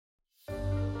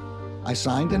I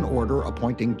signed an order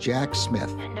appointing Jack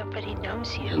Smith. And nobody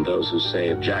knows you. And those who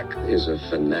say Jack is a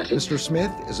fanatic. Mr.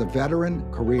 Smith is a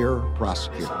veteran career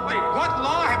prosecutor. Wait, what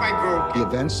law have I broken? The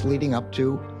events leading up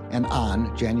to and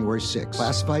on January 6th,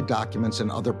 classified documents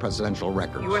and other presidential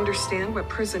records. You understand what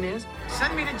prison is?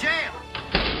 Send me to jail.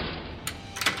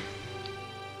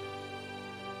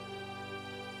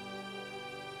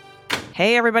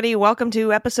 Hey, everybody. Welcome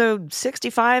to episode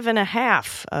 65 and a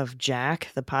half of Jack,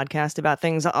 the podcast about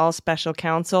things all special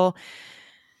counsel.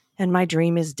 And my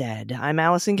dream is dead. I'm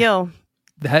Allison Gill.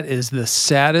 That is the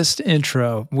saddest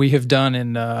intro we have done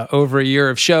in over a year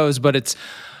of shows, but it's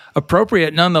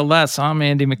appropriate nonetheless. I'm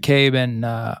Andy McCabe,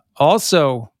 and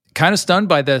also kind of stunned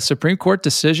by the Supreme Court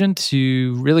decision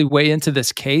to really weigh into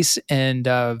this case, and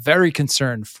very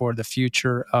concerned for the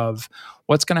future of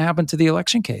what's going to happen to the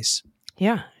election case.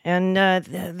 Yeah, and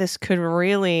this could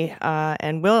really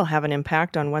and will have an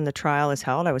impact on when the trial is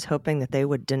held. I was hoping that they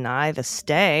would deny the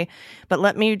stay, but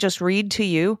let me just read to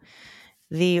you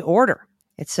the order.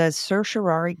 It says,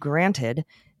 certiorari granted,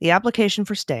 the application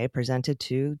for stay presented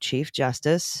to Chief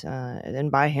Justice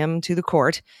and by him to the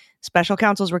court. Special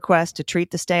counsel's request to treat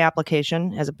the stay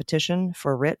application as a petition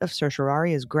for writ of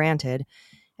certiorari is granted,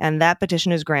 and that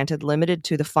petition is granted limited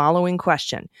to the following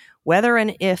question: whether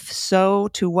and if so,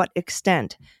 to what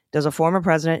extent does a former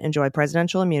president enjoy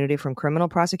presidential immunity from criminal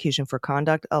prosecution for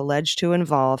conduct alleged to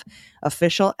involve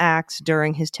official acts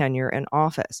during his tenure in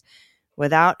office?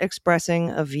 Without expressing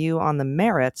a view on the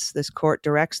merits, this court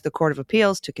directs the Court of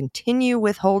Appeals to continue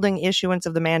withholding issuance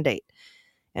of the mandate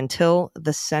until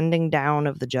the sending down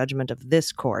of the judgment of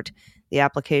this court. The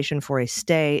application for a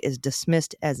stay is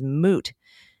dismissed as moot.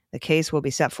 The case will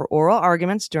be set for oral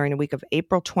arguments during the week of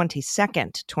April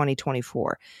 22nd,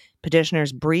 2024.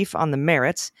 Petitioners' brief on the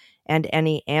merits and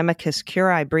any amicus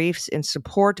curiae briefs in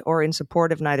support or in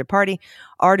support of neither party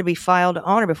are to be filed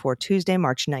on or before Tuesday,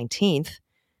 March 19th.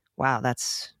 Wow,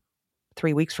 that's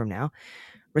 3 weeks from now.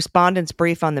 Respondents'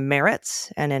 brief on the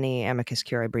merits and any amicus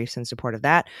curiae briefs in support of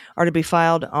that are to be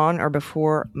filed on or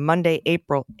before Monday,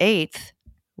 April 8th,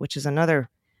 which is another,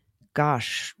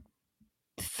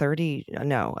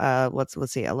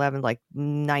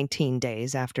 19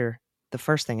 days after the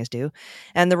first thing is due.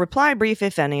 And the reply brief,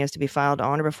 if any, is to be filed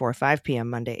on or before 5 p.m.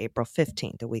 Monday, April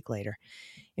 15th, a week later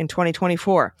in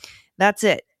 2024. That's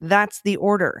it. That's the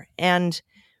order. And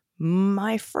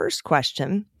my first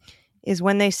question is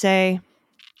when they say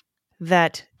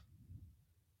that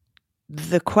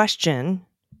the question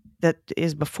that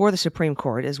is before the Supreme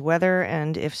Court is whether,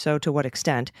 and if so, to what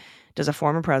extent, does a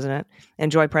former president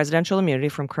enjoy presidential immunity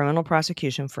from criminal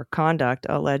prosecution for conduct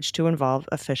alleged to involve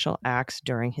official acts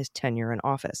during his tenure in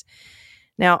office.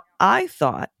 Now, I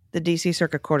thought the D.C.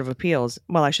 Circuit Court of Appeals,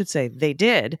 well, I should say they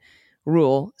did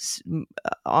rule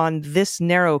on this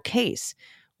narrow case,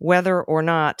 whether or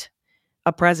not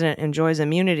a president enjoys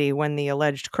immunity when the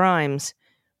alleged crimes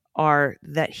are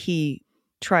that he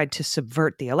tried to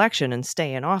subvert the election and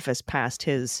stay in office past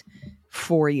his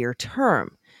 4-year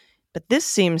term. But this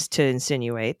seems to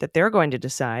insinuate that they're going to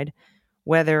decide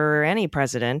whether any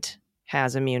president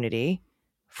has immunity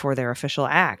for their official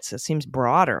acts. It seems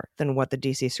broader than what the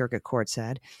D.C. Circuit Court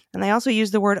said. And they also use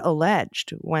the word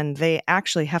alleged when they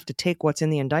actually have to take what's in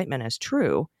the indictment as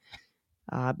true.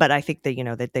 But I think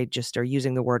that, that they just are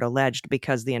using the word alleged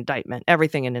because the indictment,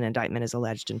 everything in an indictment is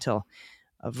alleged until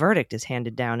a verdict is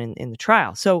handed down in the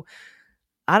trial. So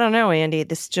I don't know, Andy,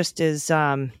 this just is,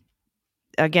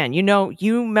 again,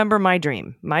 you remember my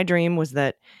dream. My dream was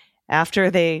that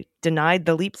after they denied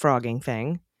the leapfrogging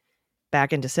thing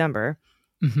back in December,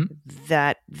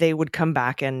 that they would come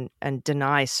back and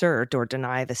deny cert or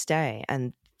deny the stay.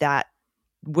 And that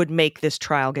would make this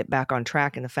trial get back on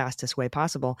track in the fastest way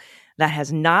possible. That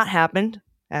has not happened.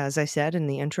 As I said in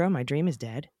the intro, my dream is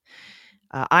dead.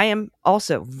 I am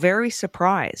also very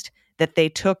surprised that they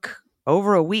took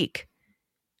over a week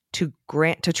to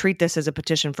treat this as a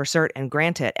petition for cert and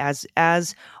grant it.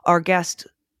 As our guest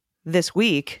this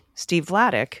week, Steve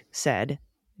Vladeck, said,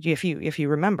 if you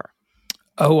remember.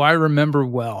 Oh, I remember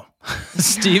well.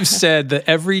 Steve said that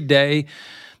every day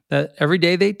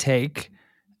they take,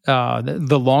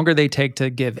 the longer they take to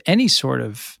give any sort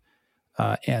of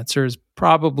answer is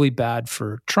probably bad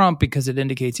for Trump, because it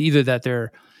indicates either that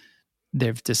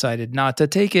they've decided not to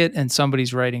take it and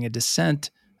somebody's writing a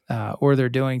dissent, or they're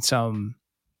doing some,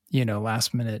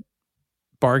 last minute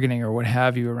bargaining or what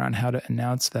have you around how to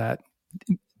announce that.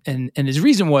 And his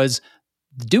reason was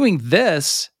doing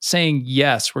this, saying,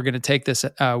 yes, we're going to take this.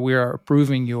 We are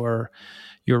approving your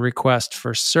request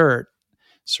for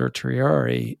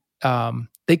certiorari.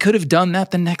 They could have done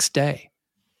that the next day.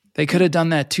 They could have done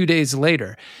that 2 days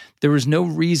later. there was no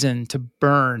reason to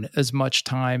burn as much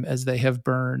time as they have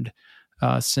burned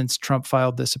since Trump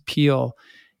filed this appeal.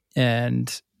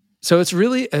 And so it's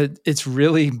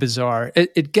really bizarre.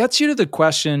 It gets you to the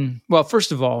question. Well,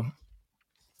 first of all,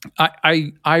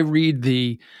 I read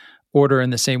the order in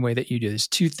the same way that you do. There's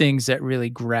two things that really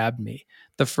grabbed me.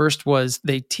 The first was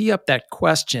they tee up that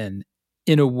question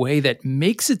in a way that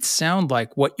makes it sound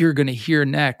like what you're going to hear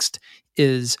next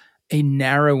is a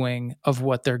narrowing of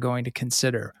what they're going to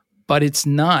consider. But it's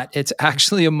not. It's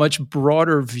actually a much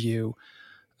broader view.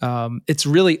 It's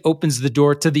really opens the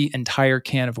door to the entire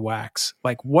can of wax.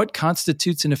 Like what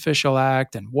constitutes an official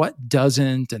act and what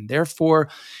doesn't, and therefore,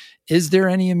 is there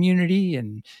any immunity?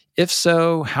 And if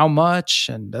so, how much?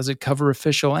 And does it cover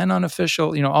official and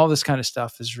unofficial? All this kind of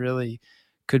stuff is really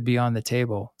could be on the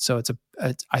table. So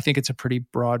I think it's a pretty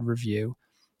broad review.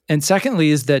 And secondly,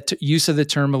 is that use of the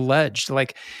term alleged.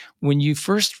 Like when you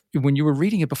were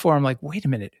reading it before, I'm like, wait a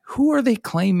minute, who are they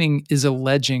claiming is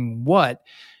alleging what?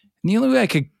 And the only way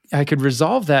I could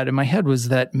resolve that in my head was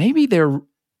that maybe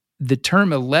the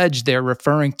term alleged, they're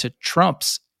referring to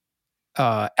Trump's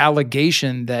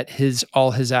allegation that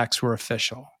all his acts were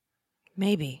official.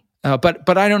 Maybe.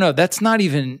 But I don't know. That's not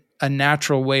even a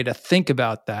natural way to think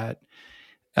about that.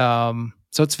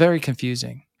 So it's very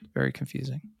confusing. Very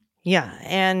confusing. Yeah.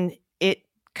 And it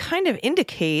kind of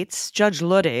indicates Judge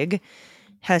Luttig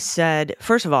has said,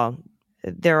 first of all,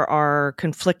 there are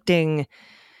conflicting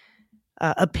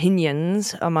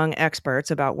opinions among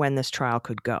experts about when this trial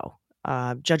could go.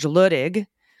 Judge Luttig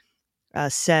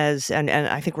says, and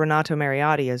I think Renato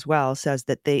Mariotti as well, says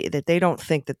that they don't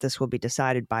think that this will be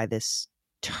decided by this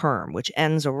term, which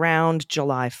ends around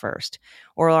July 1st.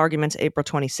 Oral arguments April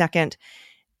 22nd,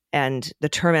 and the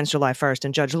term ends July 1st.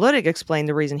 And Judge Luttig explained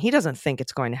the reason he doesn't think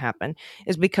it's going to happen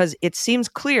is because it seems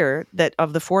clear that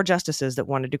of the 4 justices that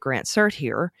wanted to grant cert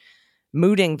here,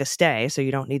 mooting the stay, so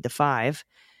you don't need the 5,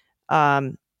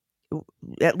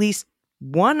 at least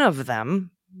one of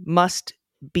them must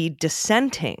be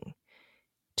dissenting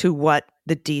to what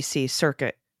the D.C.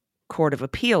 Circuit Court of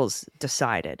Appeals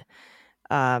decided,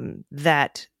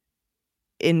 that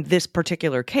in this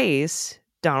particular case,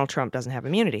 Donald Trump doesn't have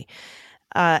immunity.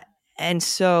 And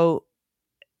so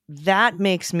that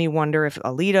makes me wonder if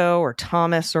Alito or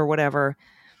Thomas or whatever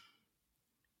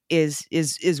is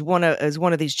one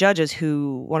of these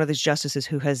justices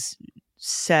who has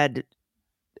said,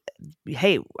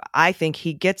 hey, I think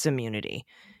he gets immunity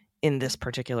in this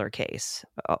particular case,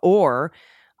 or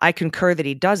I concur that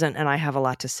he doesn't, and I have a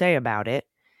lot to say about it.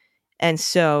 And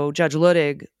so Judge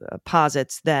Luttig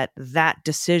posits that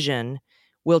decision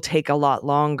will take a lot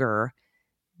longer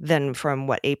than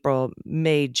from April,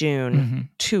 May, June,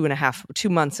 2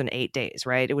 months and 8 days,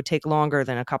 right? It would take longer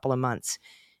than a couple of months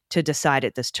to decide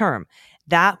it this term.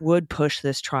 That would push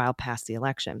this trial past the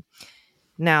election.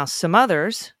 Now, some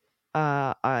others,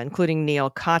 including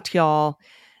Neil Katyal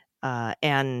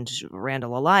and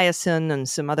Randall Eliason and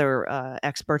some other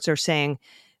experts are saying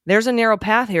there's a narrow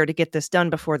path here to get this done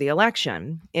before the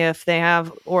election. If they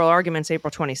have oral arguments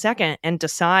April 22nd and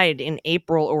decide in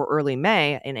April or early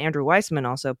May, and Andrew Weissman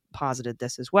also posited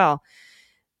this as well,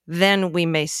 then we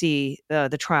may see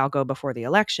the trial go before the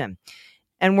election.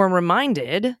 And we're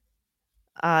reminded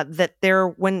that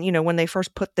when they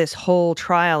first put this whole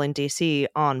trial in D.C.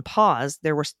 on pause,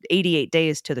 there were 88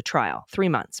 days to the trial, 3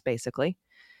 months basically,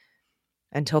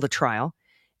 until the trial,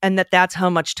 and that's how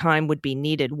much time would be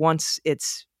needed once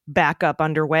it's back up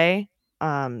underway,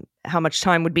 how much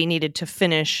time would be needed to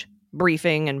finish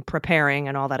briefing and preparing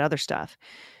and all that other stuff.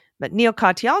 But Neil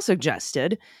Katyal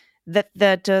suggested that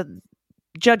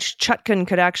Judge Chutkan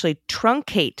could actually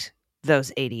truncate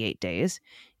those 88 days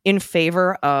in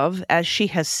favor of, as she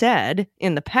has said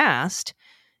in the past,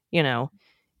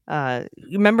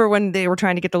 remember when they were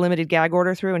trying to get the limited gag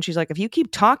order through, and she's like, if you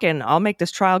keep talking, I'll make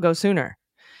this trial go sooner.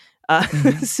 There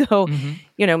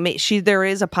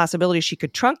is a possibility she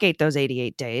could truncate those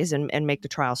 88 days and make the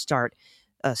trial start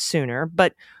sooner.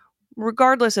 But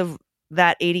regardless of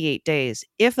that 88 days,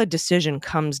 if a decision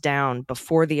comes down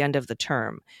before the end of the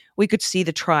term, we could see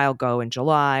the trial go in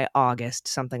July, August,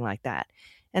 something like that.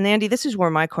 And Andy, this is where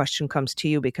my question comes to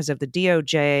you because of the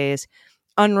DOJ's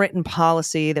unwritten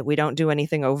policy that we don't do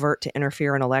anything overt to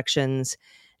interfere in elections.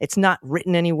 It's not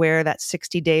written anywhere, that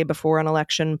 60-day before an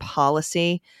election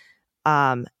policy.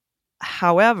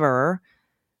 However,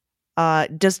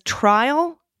 does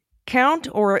trial count,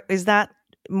 or is that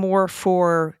more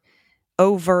for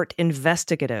overt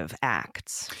investigative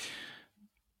acts?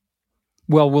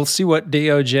 Well, we'll see what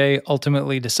DOJ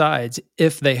ultimately decides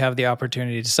if they have the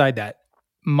opportunity to decide that.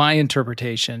 My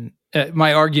interpretation,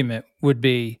 my argument would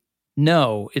be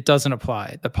no, it doesn't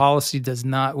apply. The policy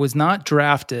was not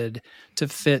drafted to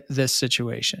fit this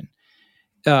situation.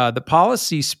 The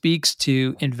policy speaks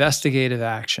to investigative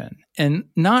action, and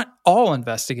not all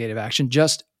investigative action,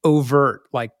 just overt,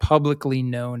 like publicly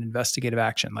known investigative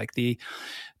action, like the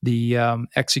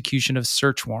execution of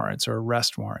search warrants or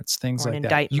arrest warrants, things or like an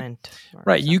that. indictment.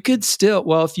 Right. You could still,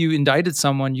 well, if you indicted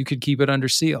someone, you could keep it under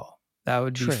seal. That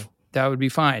would be True. That would be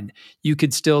fine. You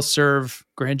could still serve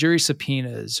grand jury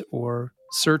subpoenas or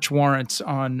search warrants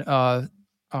on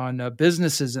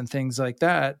businesses and things like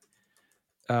that.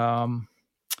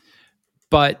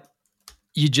 But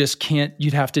you just can't.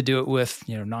 You'd have to do it with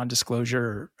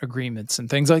non-disclosure agreements and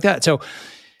things like that. So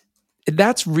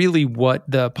that's really what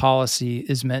the policy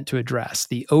is meant to address: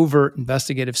 the overt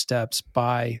investigative steps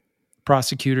by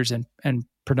prosecutors and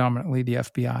predominantly the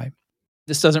FBI.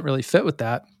 This doesn't really fit with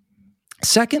that.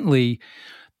 Secondly,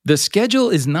 the schedule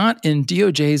is not in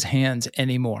DOJ's hands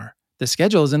anymore. The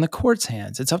schedule is in the court's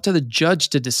hands. It's up to the judge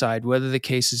to decide whether the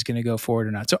case is going to go forward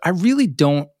or not. So I really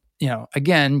don't,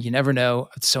 again, you never know.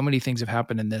 So many things have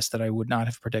happened in this that I would not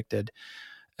have predicted.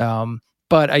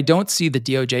 But I don't see the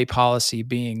DOJ policy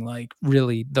being like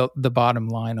really the bottom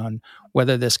line on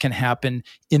whether this can happen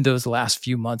in those last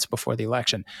few months before the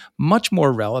election. Much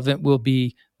more relevant will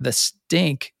be the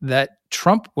stink that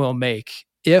Trump will make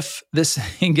if this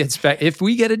thing gets back, if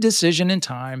we get a decision in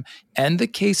time and the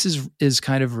case is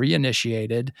kind of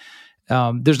reinitiated.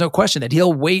 There's no question that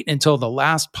he'll wait until the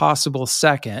last possible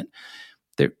second.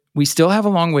 We still have a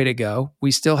long way to go.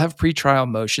 We still have pretrial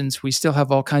motions. We still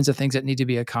have all kinds of things that need to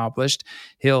be accomplished.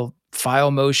 He'll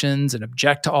file motions and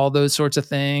object to all those sorts of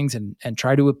things and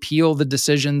try to appeal the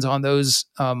decisions on those,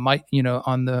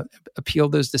 appeal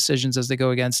those decisions as they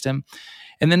go against him.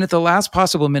 And then at the last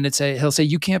possible minute, he'll say,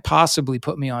 you can't possibly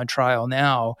put me on trial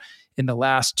now in the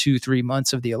last 2-3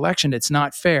 months of the election. It's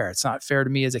not fair. It's not fair to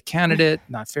me as a candidate,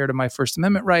 not fair to my First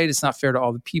Amendment right. It's not fair to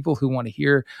all the people who want to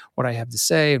hear what I have to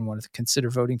say and want to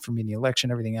consider voting for me in the election,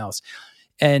 everything else.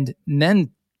 And then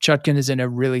Chutkan is in a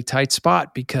really tight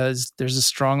spot because there's a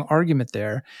strong argument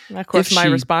there. Of course, my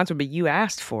response would be, you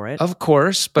asked for it. Of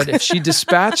course, but if she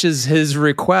dispatches his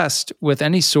request with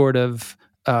any sort of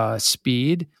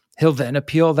speed, he'll then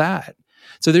appeal that.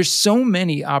 So there's so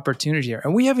many opportunities here.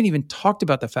 And we haven't even talked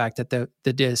about the fact that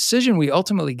the decision we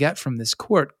ultimately get from this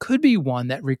court could be one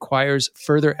that requires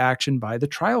further action by the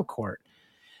trial court.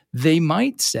 They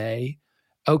might say,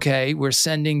 okay, we're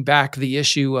sending back the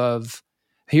issue of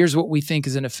here's what we think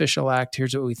is an official act,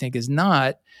 here's what we think is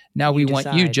not. Now we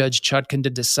want you, Judge Chutkan,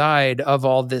 to decide of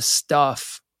all this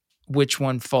stuff, which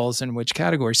one falls in which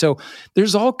category. So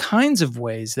there's all kinds of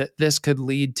ways that this could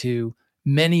lead to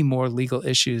many more legal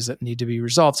issues that need to be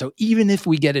resolved. So even if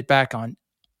we get it back on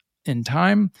in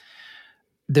time,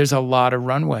 there's a lot of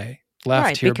runway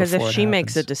left here. Because if she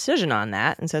makes a decision on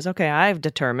that and says, okay, I've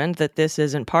determined that this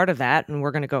isn't part of that and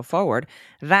we're going to go forward,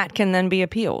 that can then be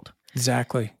appealed.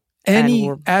 Exactly.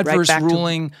 Any adverse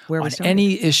ruling on started.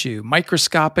 any issue,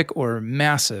 microscopic or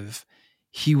massive,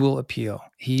 he will appeal.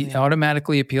 He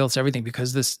automatically appeals everything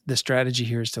because the strategy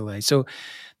here is delay. So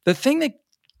the thing that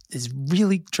is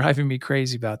really driving me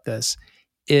crazy about this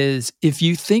is if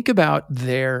you think about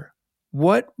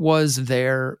what was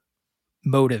their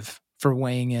motive for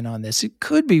weighing in on this, it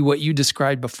could be what you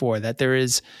described before, that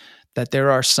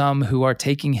there are some who are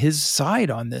taking his side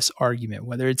on this argument,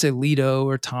 whether it's Alito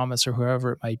or Thomas or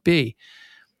whoever it might be.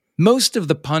 Most of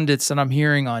the pundits that I'm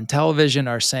hearing on television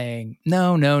are saying,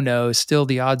 no, still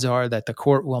the odds are that the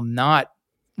court will not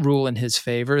rule in his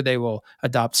favor. They will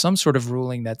adopt some sort of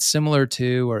ruling that's similar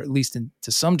to, or at least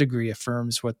to some degree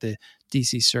affirms what the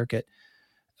DC Circuit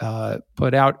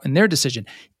put out in their decision.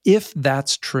 If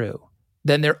that's true,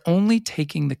 then they're only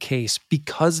taking the case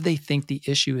because they think the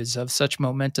issue is of such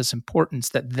momentous importance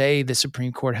that the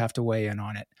Supreme Court, have to weigh in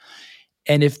on it.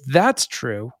 And if that's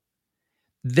true,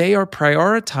 they are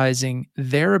prioritizing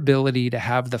their ability to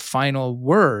have the final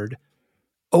word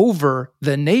over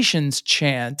the nation's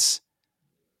chance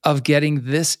of getting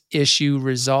this issue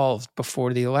resolved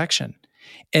before the election.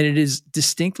 And it is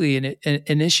distinctly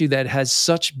an issue that has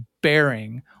such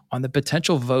bearing on the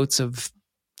potential votes of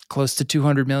close to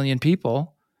 200 million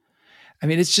people. I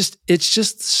mean, it's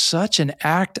just such an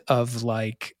act of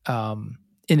like, in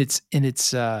its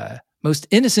most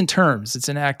innocent terms, it's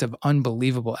an act of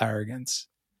unbelievable arrogance.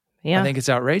 Yeah. I think it's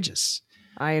outrageous.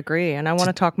 I agree. And I want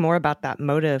to talk more about that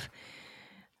motive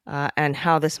and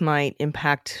how this might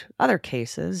impact other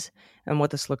cases and what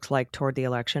this looks like toward the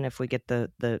election if we get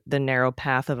the narrow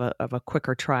path of a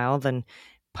quicker trial than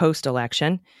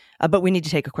post-election. But we need to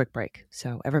take a quick break.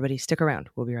 So everybody stick around.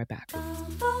 We'll be right back.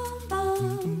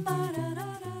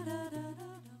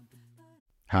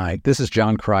 Hi, this is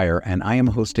John Cryer, and I am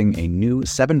hosting a new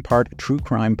 7-part true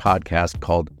crime podcast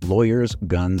called Lawyers,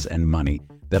 Guns, and Money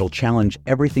that'll challenge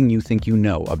everything you think you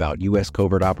know about U.S.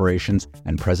 covert operations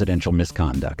and presidential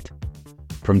misconduct.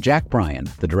 From Jack Bryan,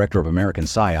 the director of American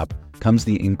PSYOP, comes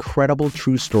the incredible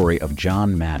true story of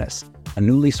John Mattis, a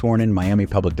newly sworn-in Miami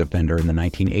public defender in the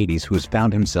 1980s who has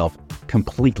found himself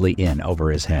completely in over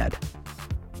his head.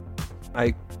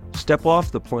 I step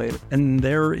off the plane, and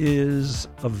there is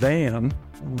a van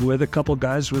with a couple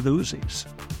guys with Uzis.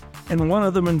 And one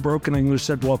of them in broken English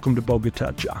said, "Welcome to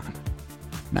Bogota, John."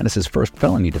 Mattis's first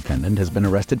felony defendant has been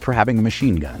arrested for having a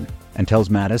machine gun and tells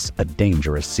Mattis a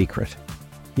dangerous secret.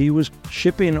 He was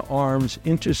shipping arms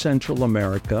into Central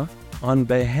America on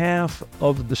behalf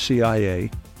of the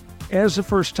CIA. As a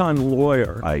first-time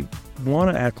lawyer, I want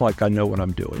to act like I know what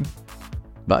I'm doing.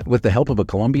 But with the help of a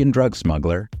Colombian drug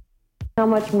smuggler, how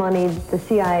much money the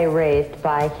CIA raised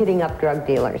by hitting up drug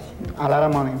dealers? A lot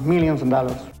of money, millions of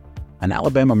dollars. An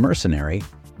Alabama mercenary,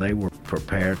 they were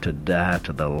prepared to die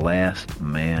to the last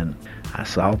man. I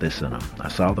saw this in them. I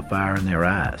saw the fire in their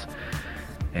eyes.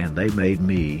 And they made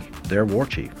me their war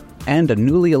chief. and a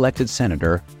newly elected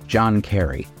Senator, John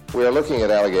Kerry. We are looking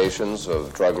at allegations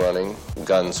of drug running,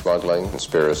 gun smuggling,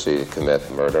 conspiracy to commit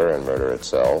murder and murder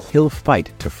itself. He'll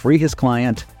fight to free his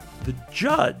client. The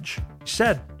judge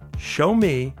said, "Show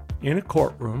me in a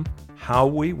courtroom how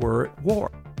we were at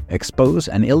war." Expose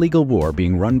an illegal war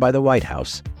being run by the White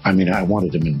House. I mean, I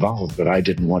wanted him involved, but I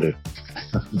didn't want to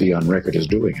be on record as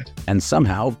doing it. And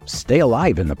somehow stay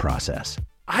alive in the process.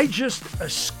 I just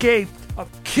escaped a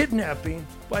kidnapping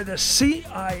by the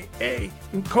CIA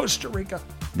in Costa Rica.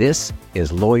 This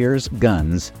is Lawyers,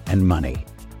 Guns, and Money.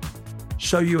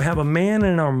 So you have a man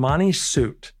in an Armani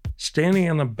suit standing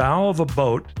on the bow of a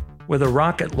boat with a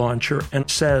rocket launcher and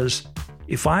says,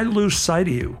 "If I lose sight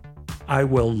of you, I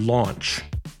will launch.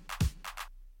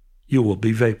 You will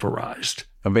be vaporized."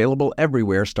 Available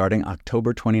everywhere starting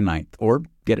October 29th, or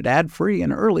get it ad-free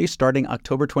and early starting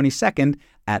October 22nd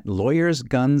at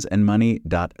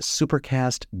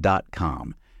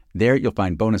lawyersgunsandmoney.supercast.com. There you'll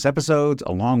find bonus episodes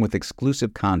along with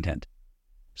exclusive content.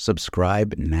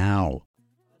 Subscribe now.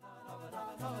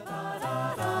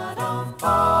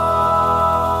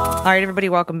 All right, everybody,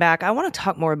 welcome back. I want to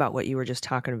talk more about what you were just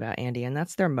talking about, Andy, and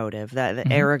that's their motive, the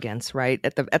arrogance, right?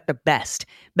 At the best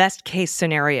case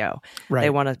scenario, right. They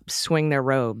want to swing their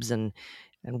robes and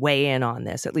weigh in on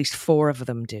this. At least 4 of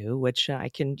them do, which I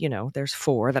can, there's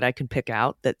 4 that I can pick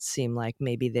out that seem like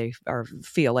maybe they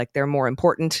feel like they're more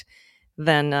important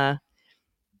than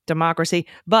democracy.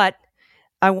 But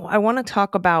I want to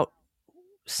talk about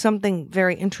something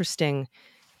very interesting.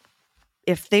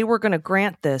 If they were going to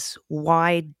grant this,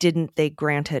 why didn't they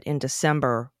grant it in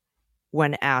December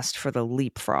when asked for the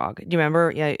leapfrog? Do you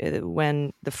remember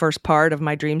when the first part of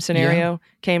my dream scenario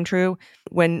came true?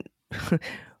 When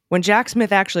Jack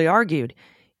Smith actually argued,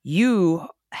 you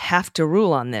have to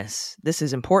rule on this. This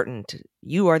is important.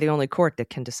 You are the only court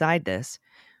that can decide this.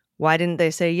 Why didn't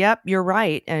they say, yep, you're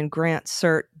right, and grant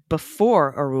cert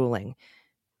before a ruling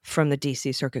from the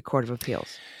D.C. Circuit Court of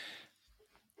Appeals?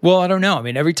 Well, I don't know. I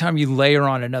mean, every time you layer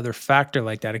on another factor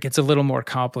like that, it gets a little more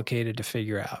complicated to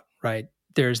figure out, right?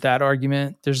 There's that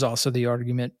argument. There's also the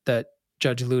argument that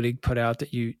Judge Ludig put out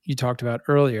that you talked about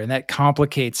earlier, and that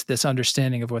complicates this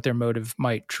understanding of what their motive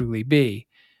might truly be.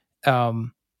 I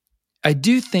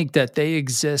do think that they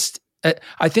exist.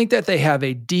 I think that they have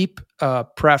a deep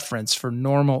preference for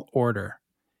normal order.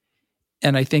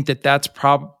 And I think that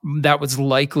that was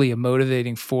likely a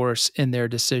motivating force in their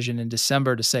decision in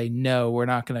December to say, no, we're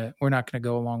not gonna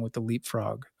go along with the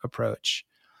leapfrog approach.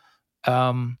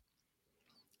 And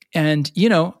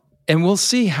we'll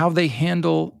see how they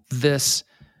handle this,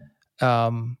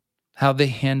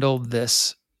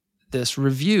 this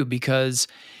review, because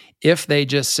if they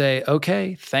just say,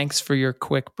 okay, thanks for your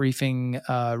quick briefing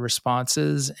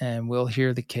responses, and we'll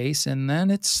hear the case, and then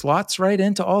it slots right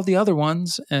into all the other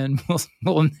ones, and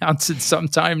we'll announce it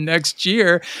sometime next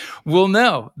year, we'll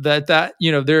know that I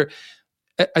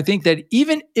think that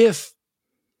even if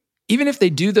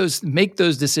they make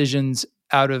those decisions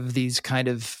out of these kind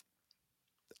of,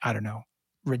 I don't know,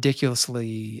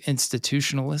 ridiculously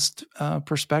institutionalist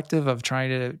perspective of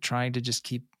trying to just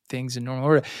keep things in normal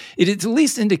order, it at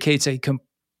least indicates an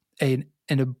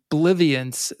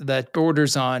oblivience that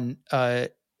borders on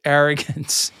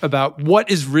arrogance about what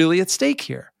is really at stake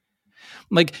here.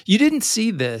 Like, you didn't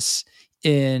see this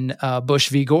in Bush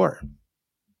v. Gore.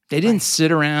 They didn't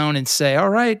sit around and say, all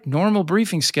right, normal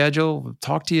briefing schedule, we'll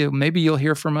talk to you. Maybe you'll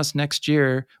hear from us next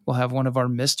year. We'll have one of our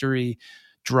mystery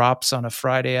drops on a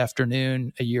Friday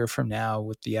afternoon a year from now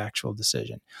with the actual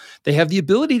decision. They have the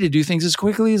ability to do things as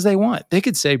quickly as they want. They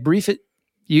could say, brief it.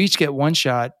 You each get one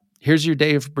shot. Here's your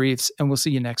day of briefs, and we'll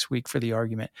see you next week for the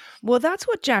argument. Well, that's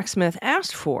what Jack Smith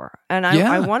asked for. And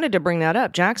I wanted to bring that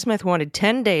up. Jack Smith wanted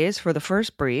 10 days for the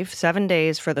first brief, 7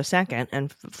 days for the second,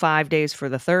 and 5 days for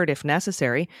the third if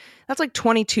necessary. That's like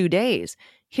 22 days.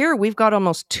 Here, we've got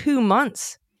almost 2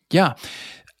 months. Yeah.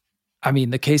 I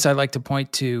mean, the case I like to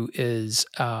point to is,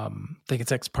 I think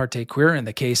it's Ex parte Querin,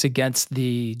 the case against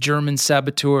the German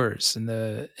saboteurs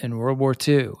in World War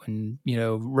II, and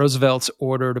Roosevelt's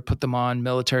order to put them on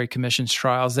military commissions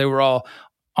trials. They were all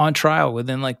on trial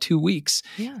within like 2 weeks,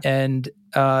 and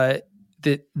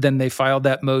then they filed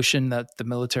that motion that the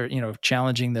military,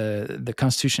 challenging the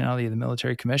constitutionality of the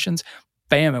military commissions.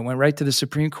 Bam! It went right to the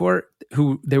Supreme Court,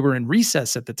 who they were in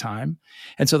recess at the time,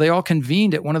 and so they all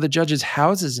convened at one of the judge's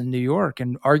houses in New York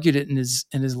and argued it in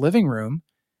his living room.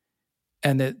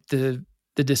 And the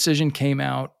decision came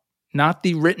out, not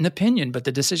the written opinion, but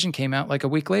the decision came out like a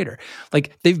week later.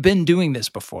 Like, they've been doing this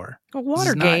before. Well,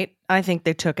 Watergate, I think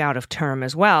they took out of term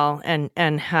as well,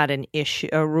 and had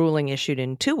a ruling issued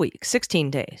in 2 weeks,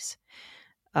 16 days,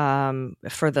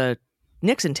 for the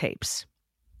Nixon tapes.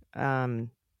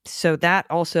 So that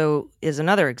also is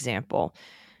another example,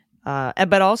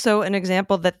 but also an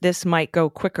example that this might go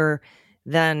quicker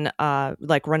than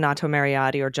like Renato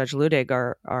Mariotti or Judge Ludig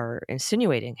are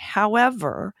insinuating.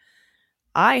 However,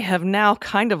 I have now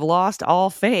kind of lost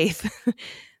all faith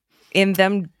in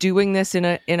them doing this in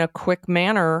a quick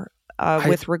manner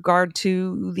with regard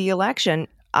to the election.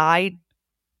 I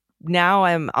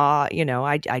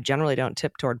generally don't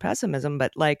tip toward pessimism,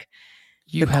 but like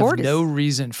you have no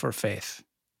reason for faith.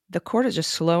 The court is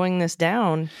just slowing this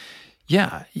down.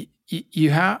 Yeah, you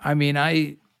have. I mean,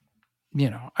 I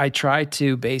try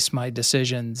to base my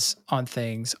decisions on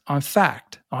things, on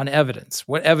fact, on evidence.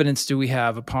 What evidence do we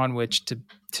have upon which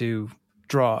to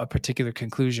draw a particular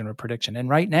conclusion or prediction? And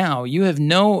right now, you have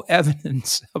no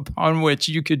evidence upon which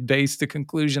you could base the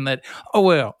conclusion that, oh,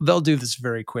 well, they'll do this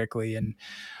very quickly. And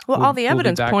all the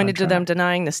evidence pointed to them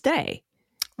denying the stay.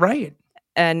 Right.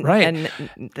 And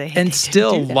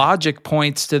still logic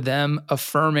points to them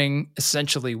affirming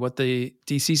essentially what the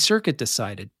DC Circuit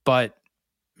decided, but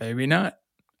maybe not.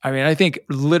 I mean, I think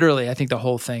the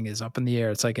whole thing is up in the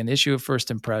air. It's like an issue of first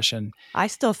impression. I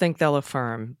still think they'll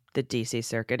affirm the DC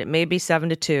Circuit. It may be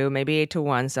 7-2, maybe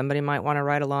 8-1. Somebody might want to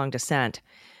write a long dissent.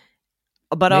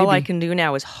 But all I can do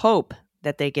now is hope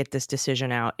that they get this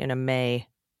decision out in a May-June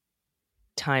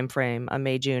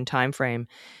timeframe.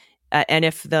 And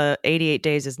if the 88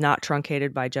 days is not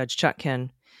truncated by Judge Chutkin,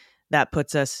 that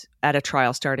puts us at a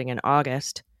trial starting in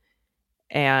August.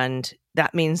 And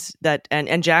that means that,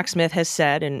 and Jack Smith has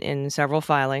said in several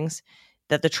filings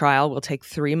that the trial will take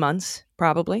 3 months,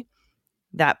 probably.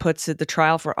 That puts the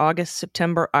trial for August,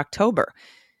 September, October.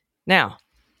 Now,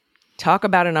 talk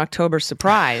about an October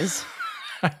surprise.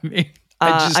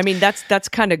 I mean, that's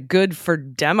kind of good for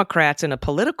Democrats in a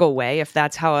political way if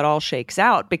that's how it all shakes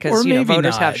out, because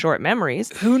voters have short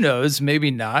memories. Who knows? Maybe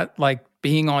not. Like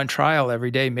being on trial every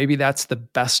day, maybe that's the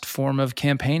best form of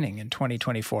campaigning in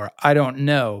 2024. I don't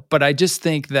know, but I just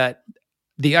think that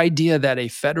the idea that a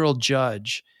federal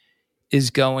judge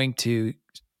is going to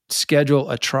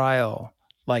schedule a trial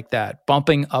like that,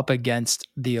 bumping up against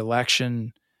the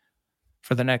election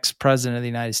for the next president of the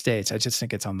United States, I just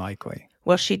think it's unlikely.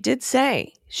 Well, she did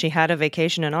say she had a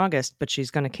vacation in August, but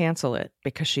she's going to cancel it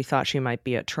because she thought she might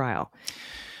be at trial.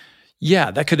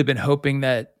 Yeah, that could have been hoping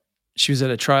that she was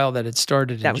at a trial that had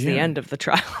started in June. That was the end of the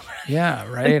trial. Yeah,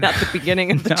 right. Not the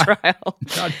beginning of the trial.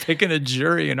 Not picking a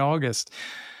jury in August.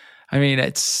 I mean,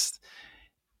 I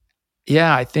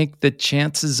think the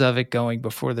chances of it going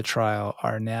before the trial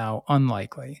are now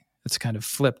unlikely. It's kind of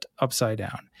flipped upside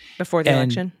down. Before the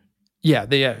election? Yeah,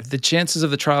 the chances of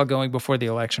the trial going before the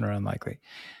election are unlikely.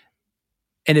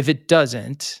 And if it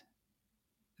doesn't,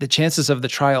 the chances of the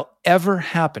trial ever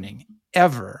happening,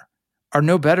 ever, are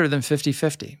no better than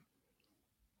 50-50.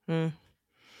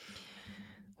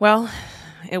 Well,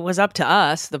 it was up to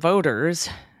us, the voters,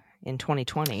 in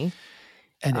 2020,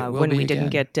 and when we didn't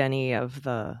get any of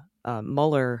the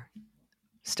Mueller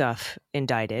stuff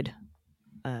indicted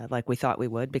like we thought we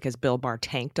would, because Bill Barr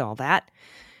tanked all that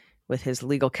with his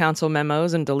legal counsel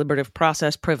memos and deliberative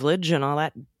process privilege and all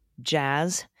that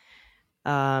jazz.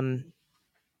 I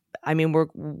mean, we'll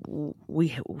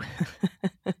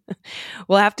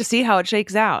have to see how it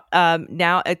shakes out.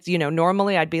 Now, it's,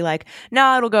 normally I'd be like,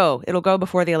 no, it'll go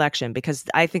before the election, because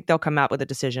I think they'll come out with a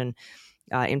decision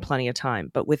in plenty of time.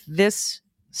 But with this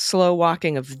slow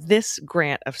walking of this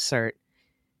grant of cert,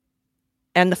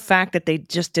 And the fact that they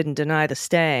just didn't deny the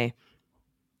stay.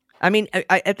 I mean,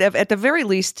 at the very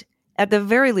least,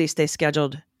 they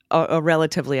scheduled a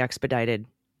relatively expedited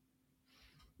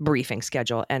briefing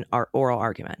schedule and our oral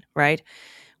argument, right?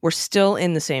 We're still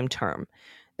in the same term.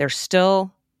 They're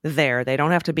still there. They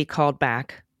don't have to be called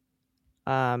back.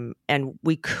 And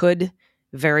we could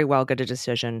very well get a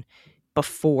decision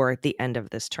before the end of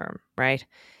this term, right?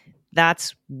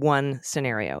 That's one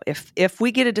scenario. If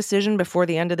we get a decision before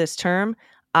the end of this term,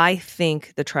 I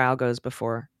think the trial goes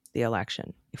before the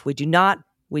election. If we do not,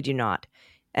 we do not.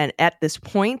 And at this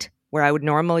point, where I would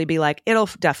normally be like, it'll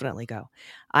definitely go,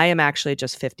 I am actually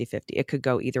just 50-50. It could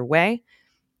go either way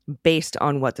based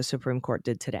on what the Supreme Court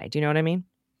did today. Do you know what I mean?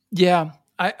 Yeah,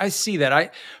 I see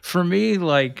that. For me,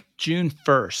 like June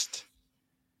 1st,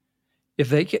 if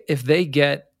they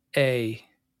get a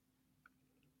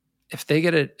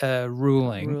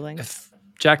ruling, if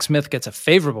Jack Smith gets a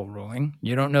favorable ruling,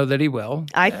 you don't know that he will.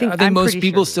 I think most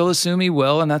people still assume he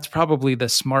will, and that's probably the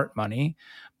smart money.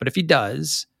 But if he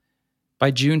does,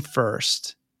 by June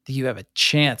 1st, you have a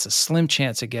slim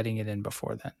chance of getting it in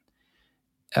before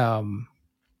then.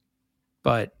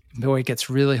 But boy, it gets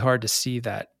really hard to see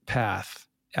that path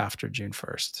after June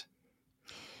 1st.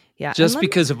 Yeah, just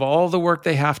because of all the work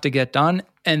they have to get done,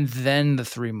 and then the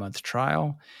 3-month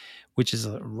trial, which is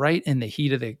right in the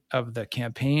heat of the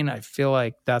campaign. I feel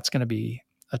like that's going to be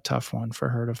a tough one for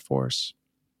her to force.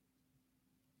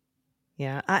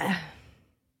 Yeah,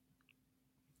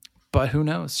 but who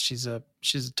knows? She's a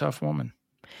tough woman.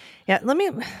 Yeah, let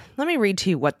me read to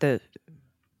you what the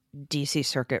DC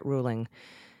Circuit ruling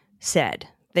said.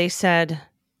 They said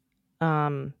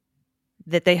that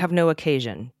they have no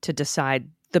occasion to decide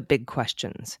the big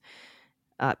questions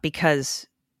because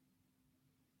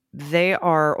they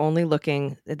are only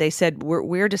looking, they said,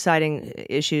 we're deciding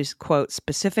issues, quote,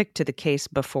 specific to the case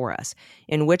before us,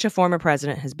 in which a former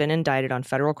president has been indicted on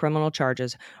federal criminal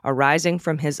charges arising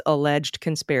from his alleged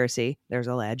conspiracy, there's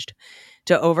alleged,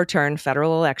 to overturn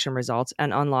federal election results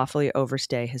and unlawfully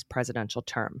overstay his presidential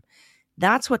term.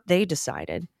 That's what they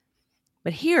decided.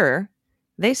 But here,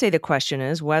 they say the question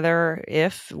is whether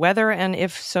and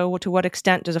if so, to what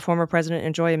extent does a former president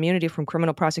enjoy immunity from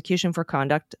criminal prosecution for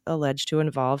conduct alleged to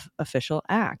involve official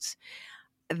acts?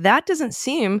 That doesn't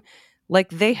seem like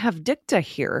they have dicta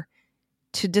here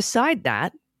to decide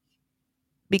that,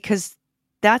 because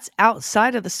that's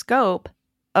outside of the scope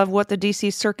of what the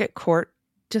DC Circuit Court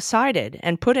decided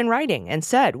and put in writing and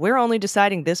said, we're only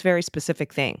deciding this very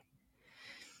specific thing.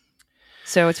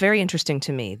 So it's very interesting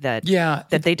to me that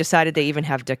they decided they even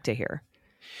have dicta here,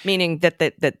 meaning that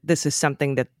this is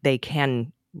something that they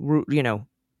can,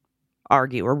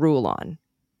 argue or rule on.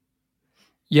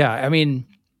 Yeah, I mean,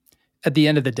 at the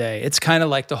end of the day, it's kind of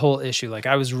like the whole issue. Like,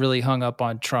 I was really hung up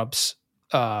on Trump's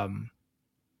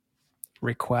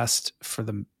request for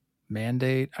the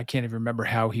mandate. I can't even remember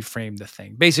how he framed the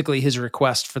thing. Basically, his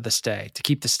request for the stay, to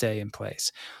keep the stay in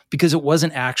place, because it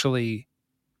wasn't actually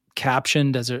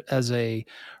captioned as a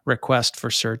request for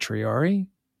certiorari,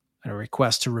 a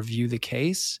request to review the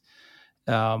case.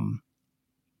 So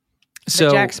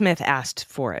Jack Smith asked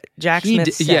for it.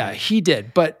 He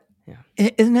did. But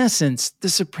in essence, the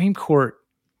Supreme Court,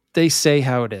 they say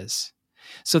how it is.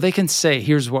 So they can say,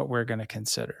 here's what we're going to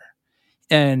consider.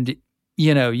 And,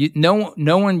 no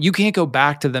one, you can't go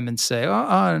back to them and say,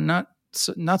 not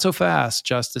so fast,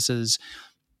 justices.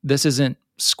 This isn't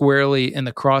squarely in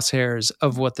the crosshairs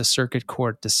of what the circuit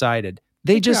court decided.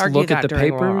 They just look at the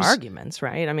papers. Arguments,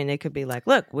 right? I mean, they could be like,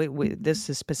 look, we this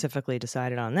is specifically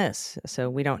decided on this,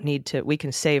 so we don't need to, we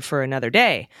can save for another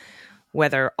day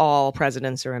whether all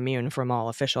presidents are immune from all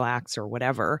official acts or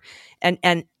whatever. And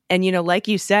like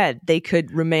you said, they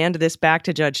could remand this back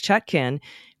to Judge Chutkan,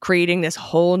 creating this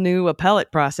whole new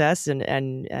appellate process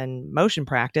and motion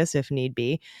practice if need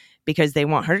be, because they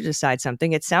want her to decide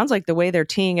something. It sounds like the way they're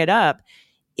teeing it up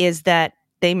is that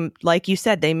they, like you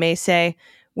said, they may say,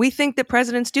 we think that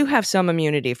presidents do have some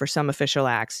immunity for some official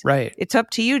acts. Right. It's up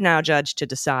to you now, Judge, to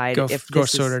decide if go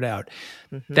sort it out.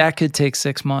 Mm-hmm. That could take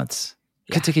 6 months.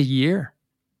 It could take a year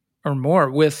or more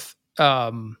with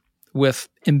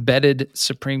embedded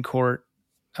Supreme Court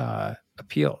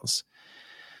appeals.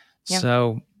 Yeah.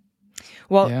 So,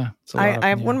 I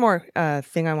have one more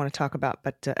thing I want to talk about,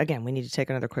 but again, we need to take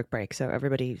another quick break. So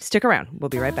everybody stick around. We'll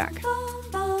be right back.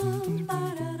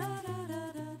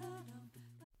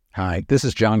 Hi, this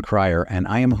is John Cryer, and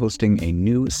I am hosting a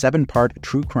new 7-part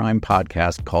true crime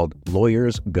podcast called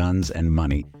Lawyers, Guns, and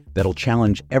Money that'll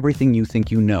challenge everything you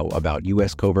think you know about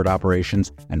U.S. covert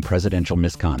operations and presidential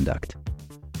misconduct.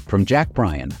 From Jack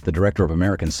Bryan, the director of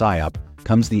American PSYOP,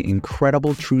 comes the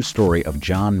incredible true story of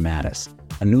John Mattis,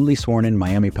 a newly sworn-in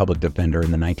Miami public defender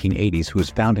in the 1980s who has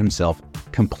found himself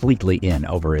completely in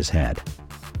over his head.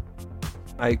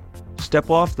 I step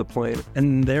off the plane,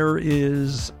 and there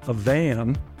is a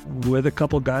van with a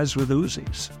couple guys with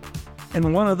Uzis.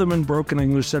 And one of them in broken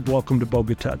English said, "Welcome to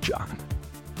Bogota, John."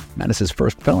 Mattis's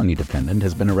first felony defendant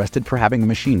has been arrested for having a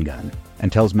machine gun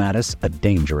and tells Mattis a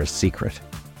dangerous secret.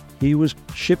 He was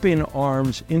shipping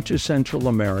arms into Central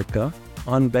America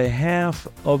on behalf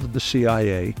of the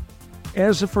CIA.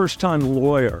 As a first-time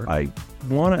lawyer, I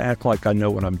want to act like I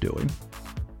know what I'm doing.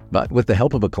 But with the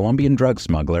help of a Colombian drug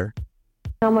smuggler,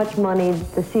 How much money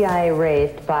the CIA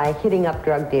raised by hitting up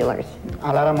drug dealers?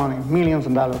 A lot of money, millions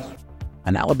of dollars.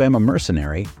 an Alabama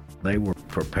mercenary, They were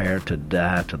prepared to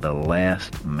die to the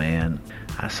last man.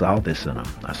 I saw this in them.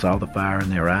 I saw the fire in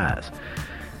their eyes.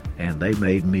 And they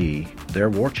made me their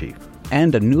war chief.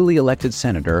 and a newly elected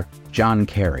Senator, John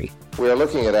Kerry. We are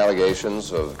looking at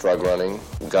allegations of drug running,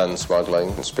 gun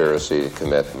smuggling, conspiracy to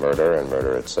commit murder and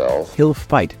murder itself. He'll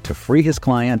fight to free his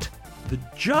client. The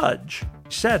judge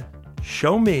said,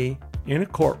 "Show me in a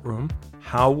courtroom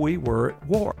how we were at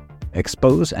war."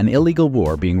 Expose an illegal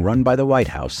war being run by the White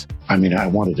House. I mean, I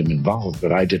wanted him involved,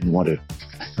 but I didn't want to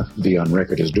be on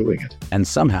record as doing it. And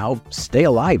somehow stay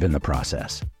alive in the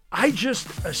process. I just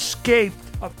escaped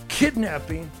a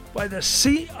kidnapping by the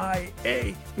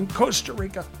CIA in Costa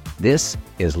Rica. This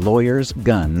is Lawyers,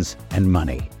 Guns, and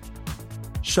Money.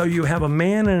 So you have a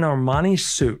man in an Armani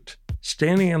suit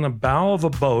standing in the bow of a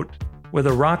boat with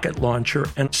a rocket launcher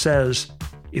and says,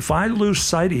 "If I lose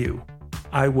sight of you,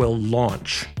 I will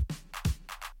launch.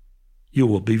 You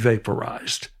will be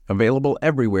vaporized." Available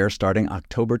everywhere starting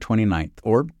October 29th,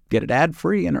 or get it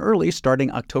ad-free and early starting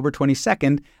October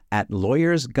 22nd at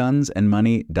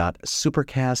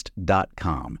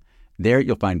lawyersgunsandmoney.supercast.com. There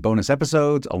you'll find bonus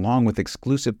episodes along with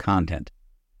exclusive content.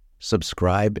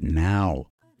 Subscribe now.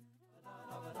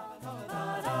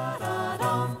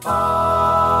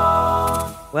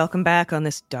 Welcome back on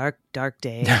this dark, dark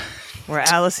day where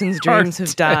Allison's dreams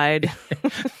have died.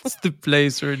 It's the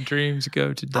place where dreams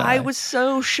go to die. I was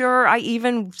so sure. I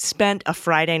even spent a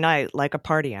Friday night like a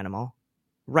party animal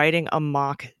writing a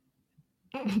mock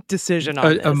decision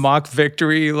on this. A mock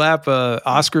victory lap, a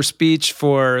Oscar speech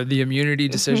for the immunity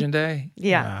decision day.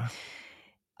 Yeah.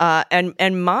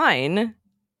 And mine,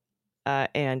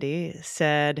 Andy,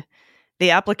 said,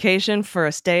 the application for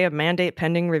a stay of mandate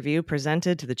pending review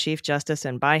presented to the Chief Justice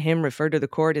and by him referred to the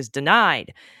court is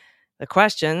denied. The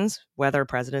questions, whether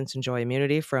presidents enjoy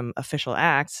immunity from official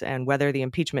acts and whether the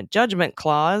impeachment judgment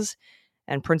clause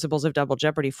and principles of double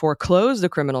jeopardy foreclose the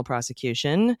criminal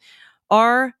prosecution,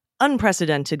 are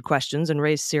unprecedented questions and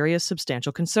raise serious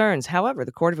substantial concerns. However,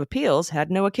 the Court of Appeals had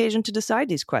no occasion to decide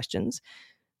these questions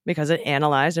because it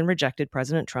analyzed and rejected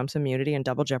President Trump's immunity and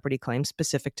double jeopardy claims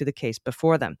specific to the case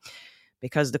before them.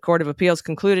 Because the Court of Appeals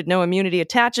concluded no immunity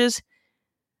attaches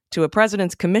to a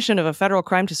president's commission of a federal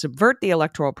crime to subvert the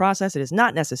electoral process, it is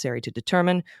not necessary to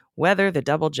determine whether the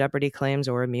double jeopardy claims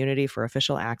or immunity for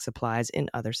official acts applies in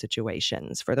other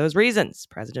situations. For those reasons,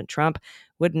 President Trump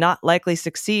would not likely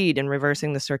succeed in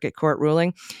reversing the circuit court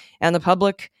ruling, and the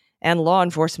public and law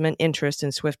enforcement interest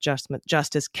in swift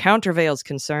justice countervails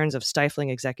concerns of stifling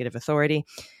executive authority.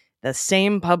 The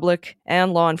same public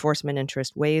and law enforcement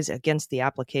interest weighs against the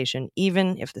application,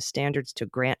 even if the standards to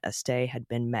grant a stay had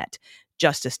been met.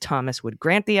 Justice Thomas would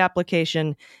grant the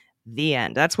application. The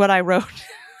end. That's what I wrote.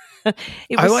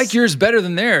 I like yours better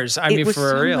than theirs. I mean,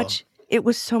 for real. It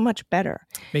was so much better.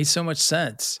 Made so much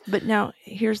sense. But now,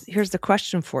 here's the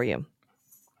question for you.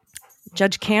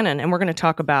 Judge Cannon, and we're going to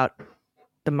talk about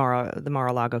the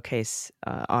Mar-a-Lago case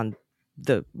on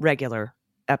the regular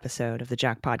episode of the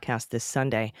Jack podcast this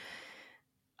Sunday.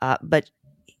 But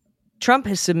Trump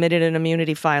has submitted an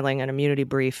immunity filing, an immunity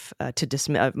brief to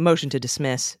dismiss, a motion to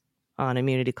dismiss on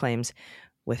immunity claims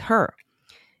with her.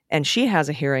 And she has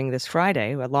a hearing this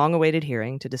Friday, a long-awaited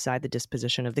hearing to decide the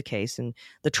disposition of the case and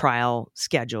the trial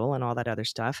schedule and all that other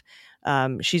stuff.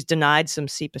 She's denied some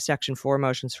SEPA Section 4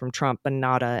 motions from Trump,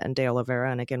 Bonata, and De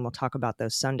Oliveira. And again, we'll talk about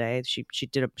those Sunday. She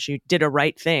did a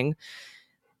right thing.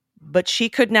 But she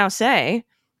could now say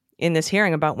in this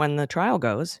hearing about when the trial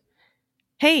goes,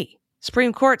 hey,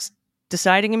 Supreme Court's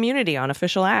deciding immunity on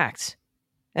official acts.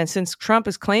 And since Trump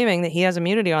is claiming that he has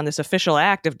immunity on this official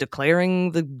act of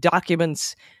declaring the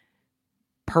documents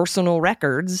personal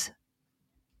records,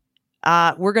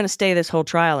 we're going to stay this whole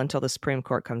trial until the Supreme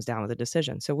Court comes down with a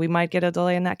decision. So we might get a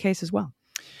delay in that case as well.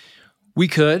 We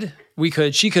could.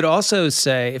 She could also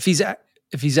say if he's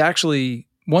actually,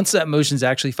 once that motion's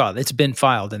actually filed, it's been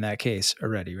filed in that case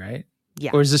already, right?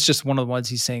 Yeah. Or is this just one of the ones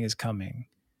he's saying is coming?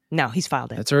 No, he's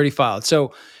filed it. It's already filed.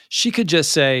 So she could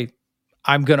just say,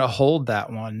 I'm going to hold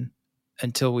that one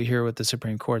until we hear what the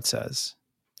Supreme Court says,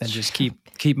 and just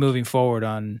keep moving forward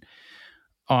on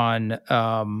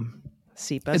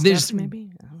CEPA steps,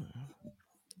 maybe. I don't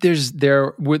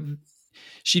know.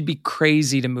 She'd be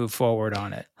crazy to move forward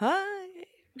on it. Hi.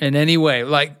 In any way.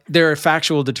 Like, there are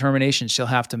factual determinations she'll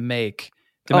have to make.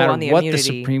 No matter what the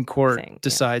Supreme Court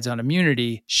decides on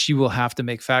immunity, she will have to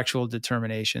make factual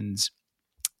determinations,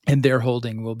 and their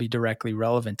holding will be directly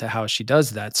relevant to how she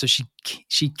does that. So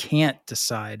she can't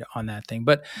decide on that thing.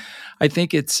 But I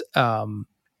think it's,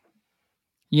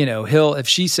 if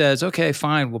she says, okay,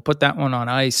 fine, we'll put that one on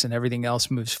ice and everything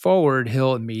else moves forward,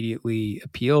 he'll immediately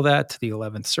appeal that to the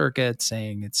 11th Circuit,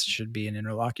 saying it should be an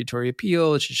interlocutory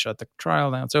appeal. It should shut the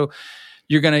trial down. So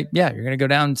you're gonna go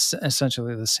down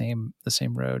essentially the same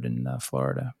road in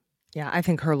Florida. Yeah, I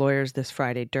think her lawyers this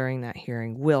Friday during that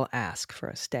hearing will ask for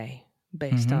a stay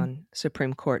based on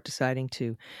Supreme Court deciding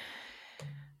to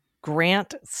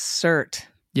grant cert.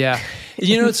 Yeah,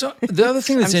 it's the other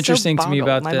thing that's interesting to me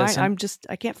about this.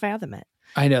 I can't fathom it.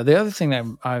 I know the other thing that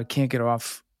I can't get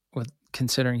off with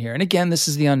considering here, and again, this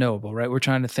is the unknowable, right? We're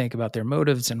trying to think about their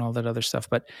motives and all that other stuff,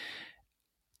 but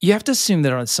you have to assume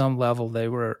that on some level they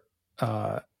were.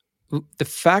 The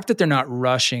fact that they're not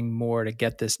rushing more to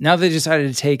get this, now they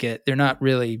decided to take it, they're not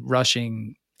really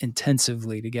rushing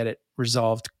intensively to get it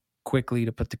resolved quickly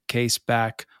to put the case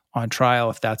back on trial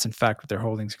if that's in fact what their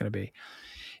holding is going to be.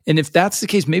 And if that's the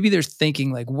case, maybe they're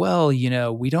thinking like, well,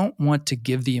 we don't want to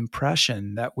give the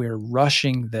impression that we're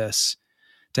rushing this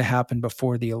to happen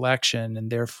before the election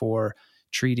and therefore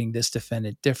treating this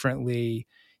defendant differently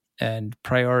and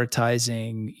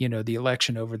prioritizing, the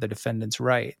election over the defendant's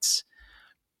rights.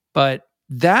 But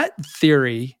that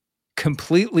theory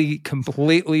completely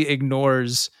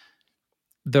ignores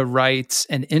the rights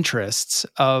and interests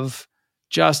of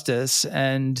justice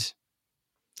and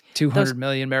 200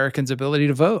 million Americans' ability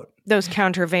to vote. Those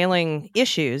countervailing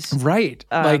issues. Right.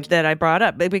 That I brought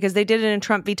up, because they did it in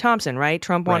Trump v. Thompson, right?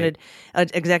 Trump wanted an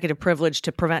executive privilege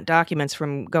to prevent documents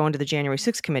from going to the January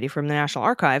 6th committee from the National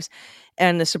Archives.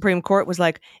 And the Supreme Court was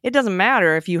like, it doesn't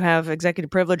matter if you have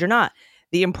executive privilege or not.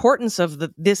 The importance of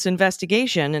this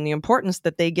investigation and the importance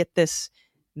that they get these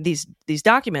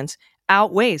documents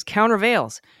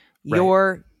countervails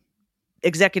your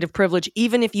executive privilege,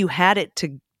 even if you had it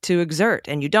to exert,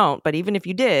 and you don't. But even if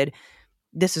you did,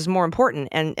 this is more important.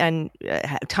 And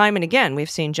time and again, we've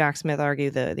seen Jack Smith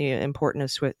argue the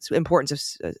importance of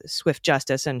swift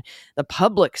justice and the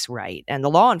public's right and the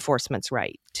law enforcement's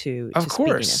right to of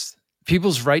course. Speediness.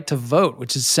 People's right to vote,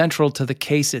 which is central to the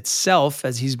case itself,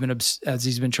 as he's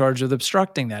been charged with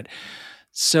obstructing that.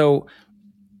 So,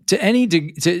 to any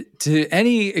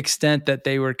extent that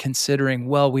they were considering,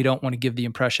 well, we don't want to give the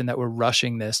impression that we're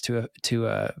rushing this to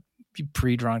a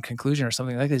pre-drawn conclusion or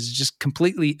something like this, it just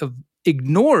completely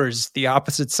ignores the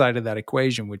opposite side of that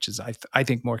equation, which is I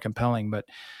think more compelling. But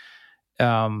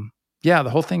the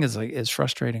whole thing is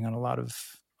frustrating on a lot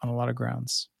of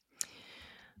grounds.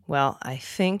 Well, I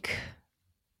think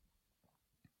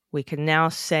we can now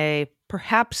say,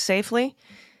 perhaps safely,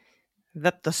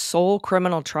 that the sole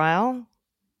criminal trial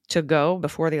to go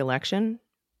before the election,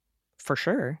 for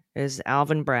sure, is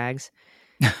Alvin Bragg's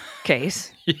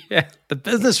case. Yeah, the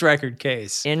business record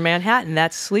case. In Manhattan,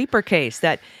 that sleeper case,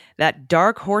 that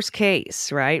dark horse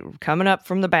case, right? Coming up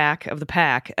from the back of the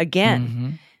pack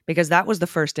again, because that was the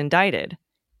first indicted.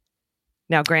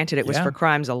 Now, granted, it was for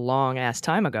crimes a long-ass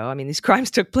time ago. I mean, these crimes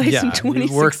took place in 2016.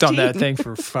 You worked on that thing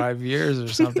for 5 years or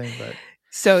something. But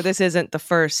so this isn't the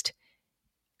first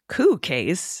coup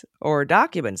case or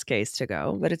documents case to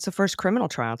go, but it's the first criminal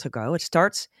trial to go. It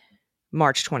starts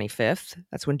March 25th.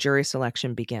 That's when jury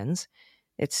selection begins.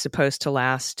 It's supposed to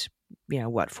last,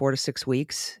 4 to 6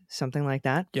 weeks, something like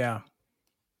that. Yeah.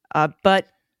 But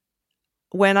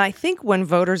when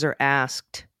voters are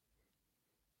asked,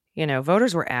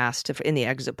 voters were asked in the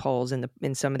exit polls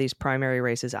in some of these primary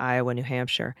races, Iowa, New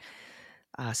Hampshire,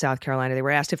 South Carolina, they were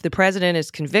asked, if the president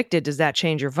is convicted, does that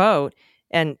change your vote?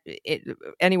 And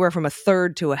anywhere from a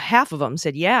third to a half of them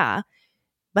said, yeah.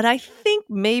 But I think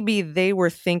maybe they were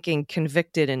thinking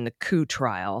convicted in the coup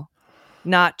trial,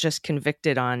 not just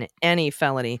convicted on any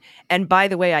felony. And by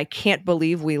the way, I can't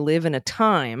believe we live in a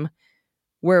time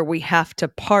where we have to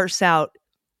parse out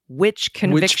which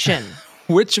conviction.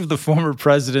 Which of the former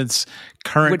president's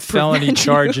current felony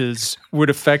charges would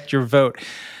affect your vote?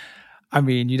 I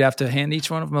mean, you'd have to hand each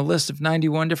one of them a list of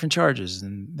 91 different charges,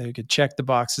 and they could check the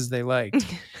boxes they liked.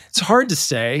 It's hard to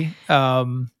say.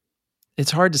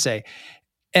 It's hard to say.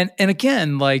 And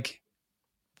again, like,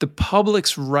 the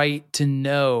public's right to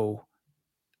know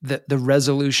the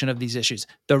resolution of these issues,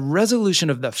 the resolution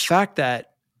of the fact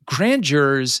that grand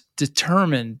jurors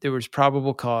determined there was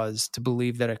probable cause to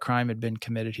believe that a crime had been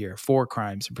committed here, 4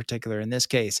 crimes in particular in this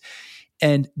case.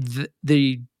 And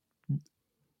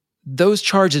those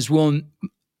charges will,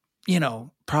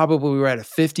 probably we're at a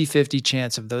 50-50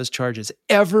 chance of those charges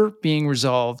ever being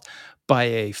resolved by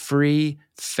a free,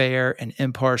 fair, and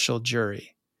impartial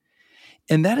jury.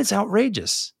 And that is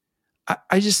outrageous.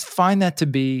 I just find that to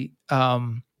be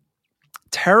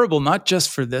terrible, not just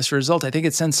for this result. I think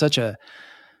it sends such a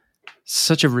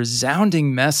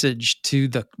resounding message to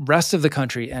the rest of the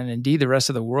country and indeed the rest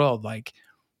of the world. Like,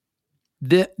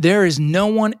 there is no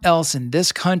one else in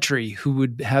this country who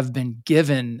would have been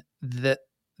given the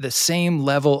same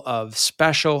level of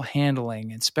special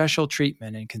handling and special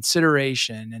treatment and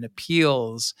consideration and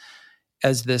appeals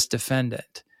as this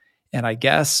defendant. And I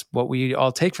guess what we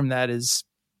all take from that is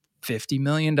 $50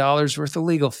 million worth of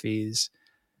legal fees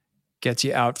gets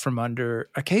you out from under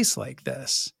a case like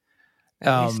this.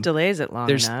 At least delays it long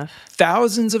there's enough.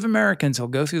 Thousands of Americans who'll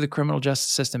go through the criminal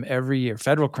justice system every year,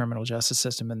 federal criminal justice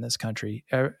system in this country,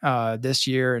 this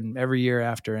year and every year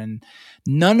after. And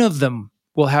none of them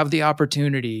will have the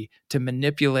opportunity to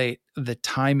manipulate the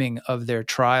timing of their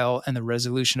trial and the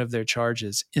resolution of their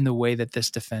charges in the way that this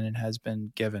defendant has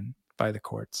been given by the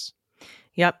courts.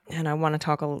 Yep. And I want to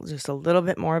talk just a little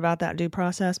bit more about that due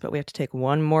process, but we have to take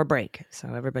one more break.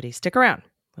 So everybody stick around.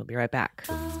 We'll be right back.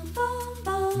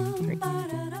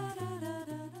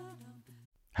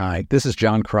 Hi, this is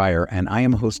John Cryer, and I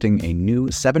am hosting a new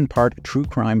 7-part true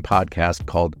crime podcast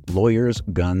called Lawyers,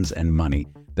 Guns, and Money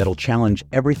that'll challenge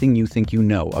everything you think you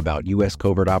know about U.S.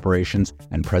 covert operations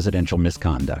and presidential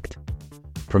misconduct.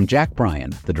 From Jack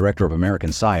Bryan, the director of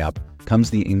American PSYOP, comes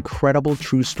the incredible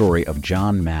true story of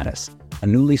John Mattis, a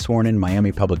newly sworn-in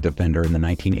Miami public defender in the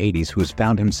 1980s who has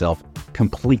found himself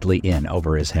completely in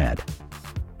over his head.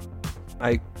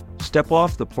 I step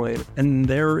off the plane, and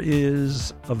there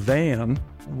is a van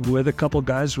with a couple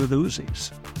guys with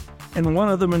Uzis. And one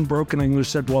of them in broken English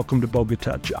said, "Welcome to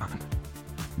Bogota, John."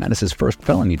 Mattis's first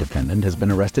felony defendant has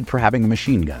been arrested for having a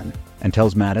machine gun and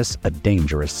tells Mattis a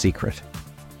dangerous secret.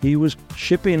 He was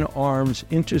shipping arms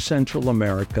into Central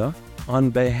America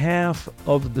on behalf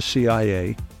of the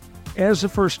CIA. As a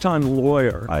first-time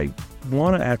lawyer, I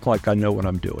want to act like I know what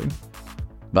I'm doing.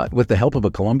 But with the help of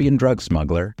a Colombian drug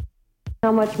smuggler,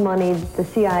 How much money the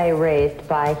CIA raised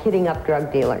by hitting up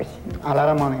drug dealers? A lot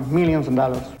of money, millions of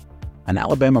dollars. an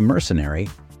Alabama mercenary,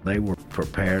 They were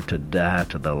prepared to die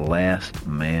to the last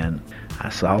man. I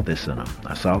saw this in them.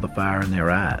 I saw the fire in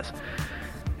their eyes.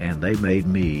 And they made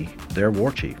me their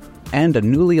war chief. and a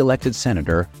newly elected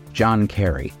senator, John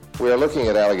Kerry. We are looking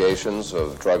at allegations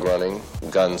of drug running,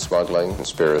 gun smuggling,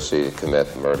 conspiracy to commit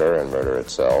murder and murder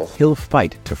itself. He'll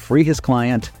fight to free his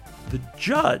client. The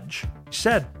judge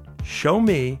said, "Show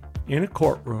me in a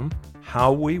courtroom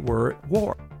how we were at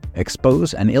war."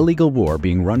 Expose an illegal war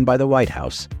being run by the White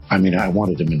House. I mean, I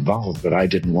wanted him involved, but I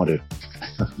didn't want to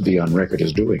be on record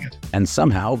as doing it. And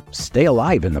somehow stay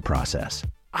alive in the process.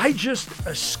 I just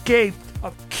escaped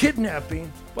a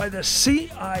kidnapping by the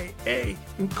CIA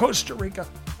in Costa Rica.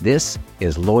 This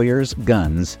is Lawyers,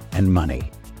 Guns, and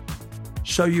Money.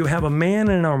 So you have a man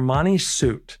in an Armani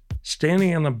suit standing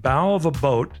in the bow of a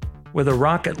boat with a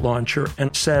rocket launcher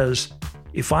and says,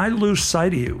 "If I lose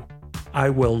sight of you, I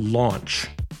will launch.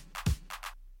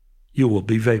 You will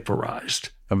be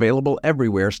vaporized." Available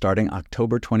everywhere starting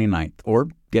October 29th, or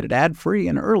get it ad-free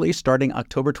and early starting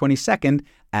October 22nd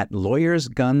at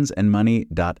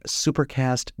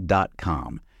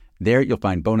lawyersgunsandmoney.supercast.com. There you'll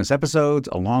find bonus episodes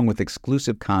along with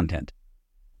exclusive content.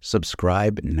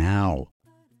 Subscribe now.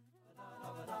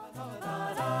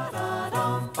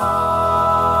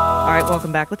 All right,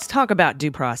 welcome back. Let's talk about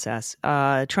due process.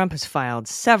 Trump has filed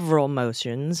several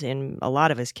motions in a lot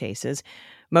of his cases,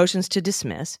 motions to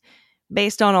dismiss,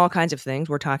 based on all kinds of things.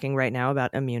 We're talking right now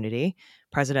about immunity,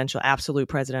 absolute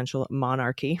presidential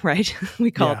monarchy, right?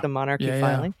 We call it the monarchy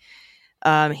filing.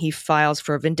 He files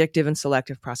for vindictive and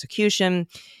selective prosecution.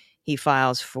 He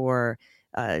files for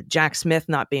Jack Smith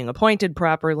not being appointed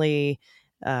properly.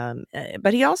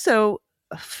 But he also,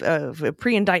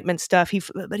 pre-indictment stuff,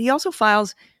 but he also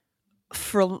files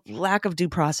for lack of due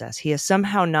process. He has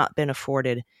somehow not been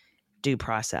afforded due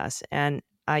process. And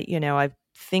I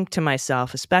think to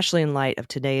myself, especially in light of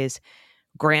today's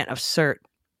grant of cert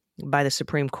by the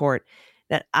Supreme Court,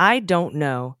 that I don't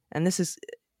know, and this is,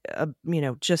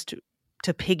 just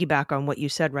to piggyback on what you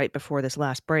said right before this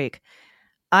last break,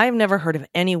 I've never heard of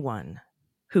anyone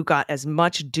who got as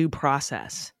much due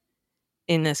process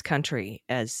in this country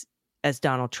as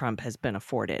Donald Trump has been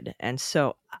afforded. And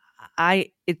so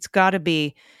it's got to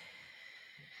be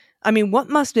I mean, what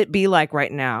must it be like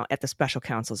right now at the special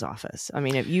counsel's office? I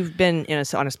mean, if you've been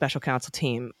on a special counsel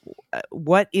team,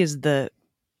 what is the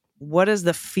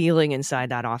feeling inside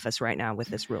that office right now with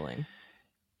this ruling?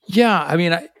 Yeah, I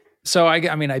mean,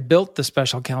 I built the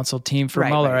special counsel team for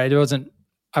Mueller. Right.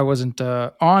 I wasn't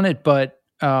on it, but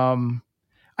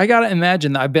I got to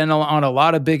imagine that I've been on a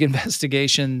lot of big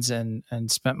investigations and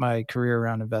spent my career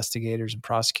around investigators and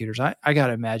prosecutors. I got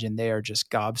to imagine they are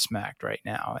just gobsmacked right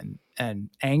now and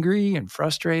angry and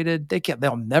frustrated.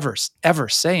 They'll never ever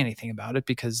say anything about it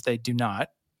because they do not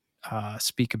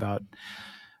speak about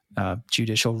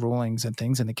judicial rulings and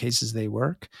things in the cases they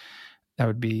work. That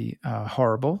would be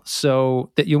horrible.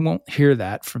 So that you won't hear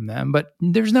that from them. But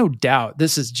there's no doubt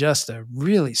this is just a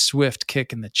really swift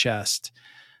kick in the chest.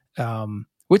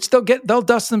 Which they'll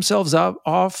dust themselves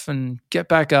off and get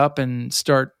back up and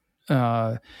start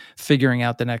figuring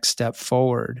out the next step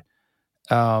forward.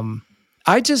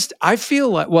 I feel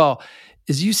like, well,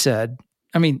 as you said,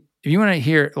 I mean, if you want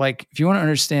to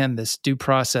understand this due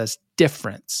process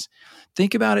difference,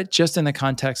 think about it just in the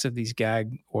context of these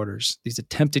gag orders, these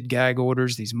attempted gag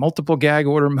orders, these multiple gag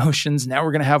order motions. Now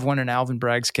we're going to have one in Alvin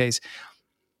Bragg's case.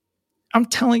 I'm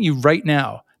telling you right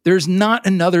now, there's not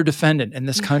another defendant in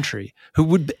this country who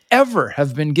would ever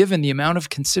have been given the amount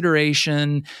of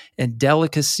consideration and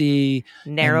delicacy.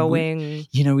 Narrowing.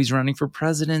 He's running for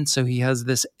president, so he has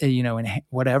this,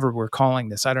 whatever we're calling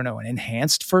this, I don't know, an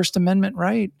enhanced First Amendment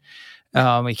right.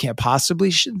 We can't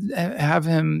possibly have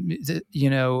him,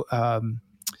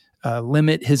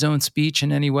 limit his own speech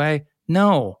in any way.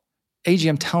 No, AG,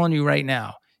 I'm telling you right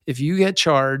now, if you get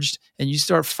charged and you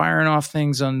start firing off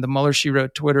things on the Mueller She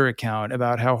Wrote Twitter account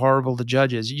about how horrible the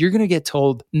judge is, you're going to get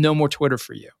told no more Twitter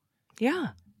for you. Yeah.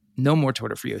 No more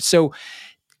Twitter for you. So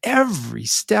every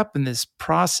step in this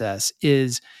process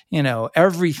is,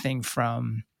 everything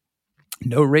from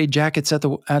no raid jackets at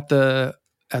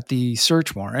the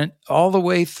search warrant, all the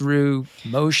way through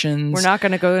motions. We're not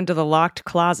going to go into the locked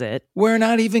closet. We're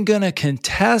not even going to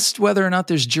contest whether or not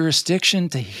there's jurisdiction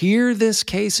to hear this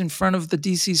case in front of the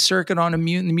DC Circuit on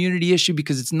immunity issue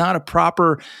because it's not a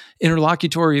proper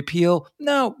interlocutory appeal.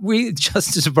 No,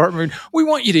 Justice Department, we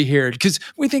want you to hear it because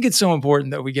we think it's so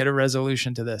important that we get a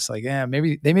resolution to this. Like,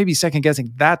 maybe they may be second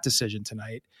guessing that decision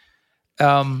tonight.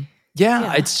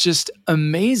 Yeah, it's just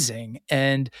amazing.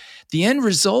 And the end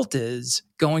result is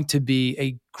going to be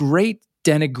a great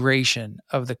denigration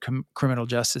of the criminal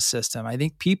justice system. I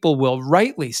think people will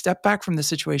rightly step back from the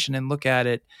situation and look at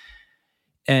it.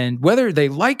 And whether they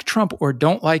like Trump or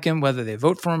don't like him, whether they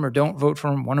vote for him or don't vote for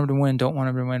him, want him to win, don't want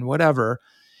him to win, whatever.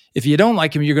 If you don't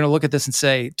like him, you're going to look at this and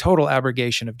say, total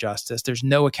abrogation of justice. There's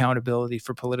no accountability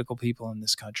for political people in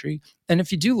this country. And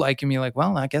if you do like him, you're like,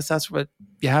 well, I guess that's what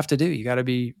you have to do. You got to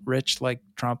be rich like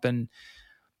Trump and,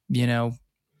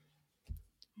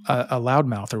 a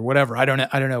loudmouth or whatever. I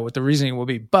don't know what the reasoning will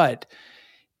be, but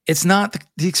it's not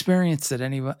the experience that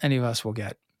any of us will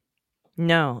get.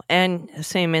 No. And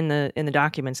same in the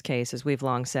documents case, as we've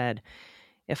long said,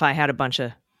 if I had a bunch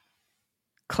of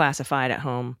classified at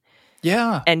home,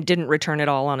 and didn't return it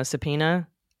all on a subpoena,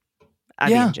 I'd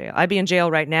be in jail. I'd be in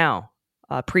jail right now.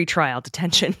 Pre-trial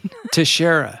detention.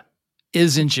 Teixeira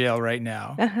is in jail right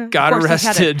now. Got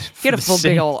arrested. He had a full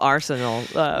big old arsenal,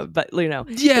 but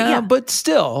but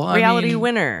still, reality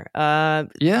winner.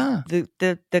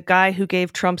 The guy who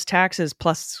gave Trump's taxes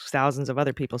plus thousands of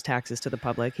other people's taxes to the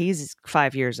public. He's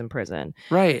 5 years in prison.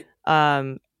 Right.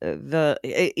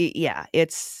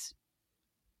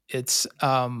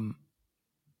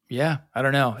 Yeah, I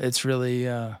don't know. It's really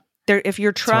if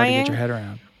you're trying to get your head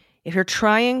around. If you're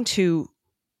trying to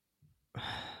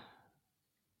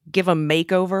give a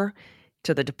makeover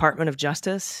to the Department of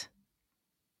Justice,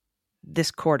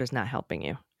 this court is not helping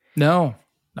you. No,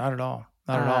 not at all.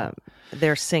 Not at all.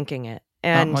 They're sinking it.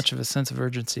 And not much of a sense of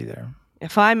urgency there.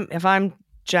 If I'm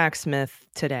Jack Smith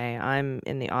today, I'm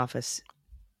in the office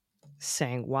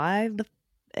saying, why the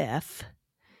F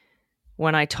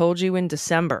when I told you in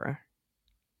December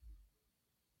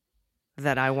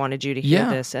that I wanted you to hear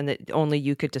this and that only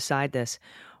you could decide this.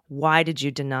 Why did you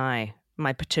deny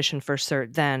my petition for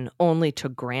cert then only to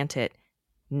grant it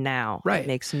now? Right. It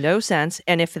makes no sense.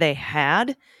 And if they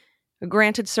had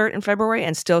granted cert in February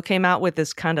and still came out with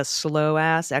this kind of slow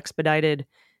ass expedited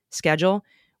schedule,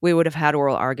 we would have had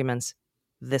oral arguments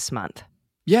this month.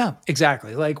 Yeah,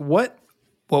 exactly. Like what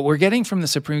we're getting from the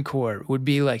Supreme Court would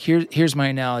be like, here's my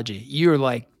analogy. You're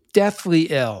like deathly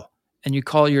ill and you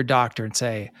call your doctor and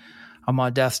say, I'm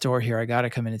on death's door here. I got to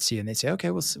come in and see you. And they say,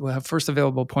 okay, we'll have first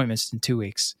available appointments in 2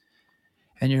 weeks.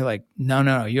 And you're like,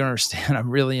 no, you don't understand. I'm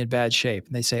really in bad shape.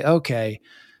 And they say, okay,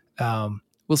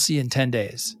 we'll see you in 10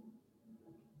 days.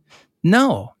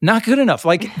 No, not good enough.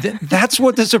 Like that's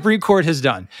what the Supreme Court has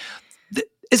done.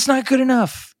 It's not good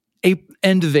enough.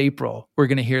 End of April, we're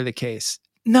going to hear the case.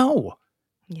 No,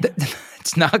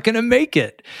 it's not going to make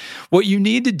it. What you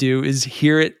need to do is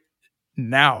hear it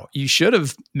now. You should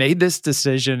have made this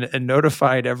decision and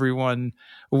notified everyone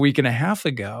a week and a half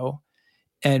ago.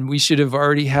 And we should have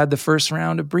already had the first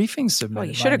round of briefings submitted. Well,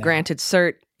 you should have granted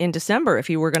cert in December if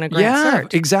you were going to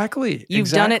grant cert. Exactly. You've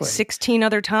done it 16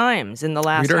 other times in the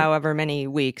last however many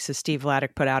weeks, as Steve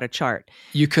Vladeck put out a chart.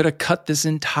 You could have cut this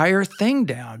entire thing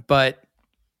down, but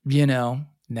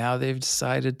now they've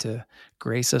decided to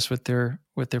grace us with their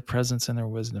presence and their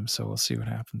wisdom. So we'll see what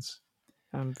happens.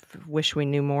 Wish we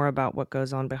knew more about what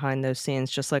goes on behind those scenes,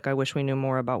 just like I wish we knew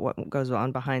more about what goes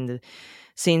on behind the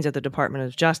scenes at the Department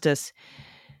of Justice,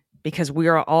 because we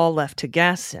are all left to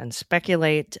guess and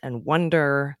speculate and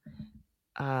wonder.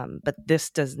 But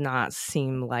this does not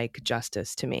seem like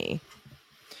justice to me.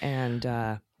 And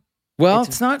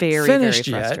it's not very, finished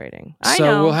very yet. Frustrating.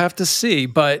 So we'll have to see,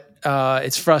 but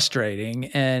it's frustrating,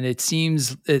 and it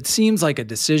seems like a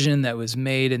decision that was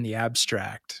made in the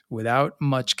abstract without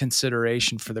much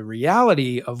consideration for the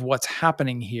reality of what's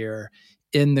happening here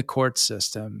in the court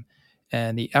system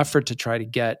and the effort to try to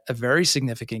get a very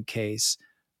significant case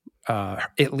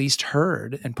at least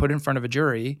heard and put in front of a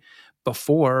jury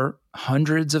before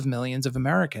hundreds of millions of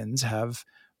Americans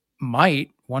might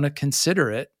want to consider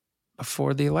it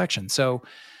before the election. So,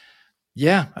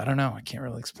 I don't know. I can't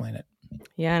really explain it.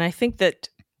 Yeah, and I think that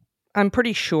I'm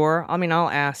pretty sure, I'll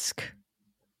ask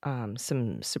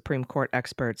some Supreme Court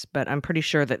experts, but I'm pretty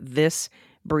sure that this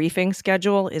briefing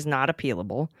schedule is not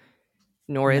appealable,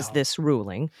 nor is this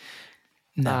ruling.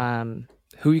 No.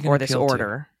 Who are you going to or this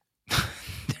order.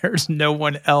 There's no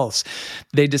one else.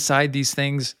 They decide these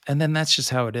things, and then that's just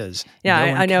how it is. Yeah,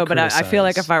 I know, but I feel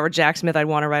like if I were Jack Smith, I'd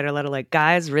want to write a letter like,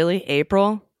 guys, really?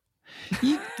 April?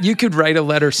 You could write a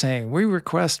letter saying, we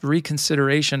request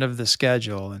reconsideration of the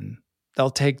schedule, and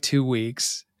they'll take 2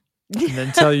 weeks, and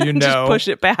then tell you no. Just push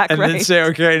it back, and right? then say,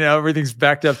 okay, now everything's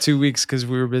backed up 2 weeks because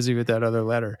we were busy with that other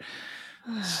letter.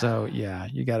 So, yeah,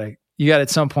 you gotta at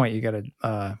some point, you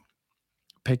gotta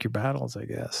pick your battles, I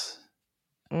guess.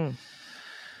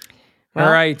 Well, all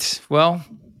right. Well,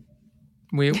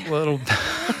 I don't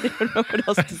know what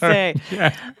else to say.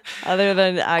 Other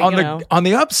than on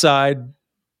the upside,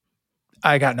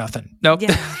 I got nothing. Nope.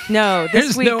 Yeah. No,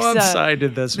 there's no upside to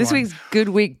this. This week's good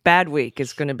week, bad week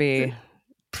is going to be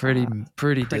pretty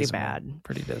dismal. bad,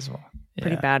 pretty dismal,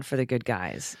 pretty bad for the good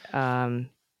guys.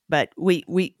 But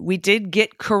we did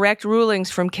get correct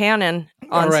rulings from Canon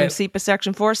on some SEPA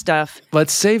Section 4 stuff.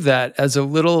 Let's save that as a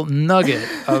little nugget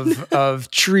of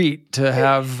treat to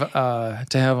have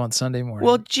on Sunday morning.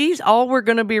 Well, geez, all we're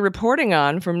going to be reporting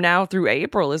on from now through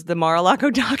April is the Mar-a-Lago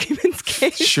documents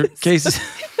case. Sure, cases.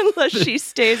 Unless she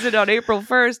stays it on April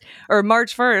 1st or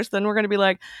March 1st, then we're going to be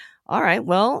like, all right,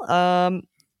 well, I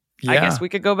guess we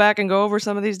could go back and go over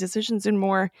some of these decisions in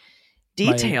more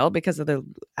detail because of the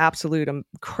absolute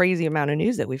crazy amount of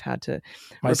news that we've had to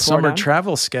my summer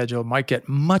travel schedule might get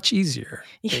much easier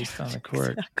based on the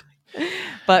court. Exactly.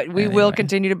 But we will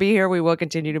continue to be here. We will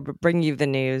continue to bring you the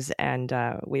news, and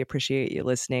we appreciate you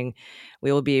listening.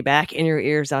 We will be back in your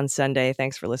ears on Sunday.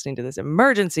 Thanks for listening to this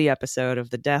emergency episode of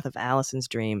The Death of Allison's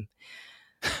Dream.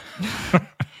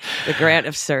 The grant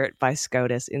of cert by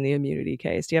SCOTUS in the immunity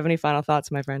case. Do you have any final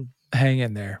thoughts, my friend? Hang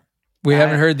in there. We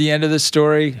haven't heard the end of the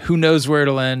story. Who knows where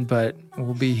it'll end, but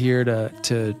we'll be here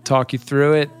to talk you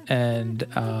through it. And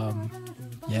I'm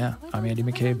Andy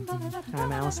McCabe.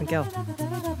 I'm Allison Gill.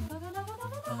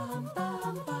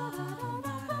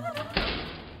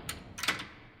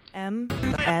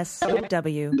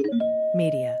 MSW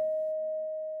Media.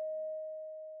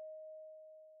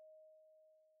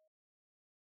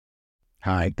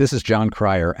 Hi, this is John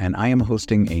Cryer, and I am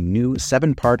hosting a new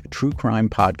 7-part true crime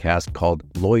podcast called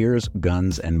Lawyers,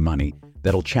 Guns, and Money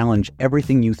that'll challenge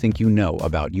everything you think you know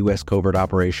about U.S. covert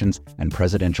operations and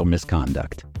presidential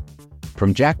misconduct.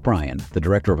 From Jack Bryan, the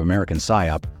director of American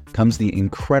PSYOP, comes the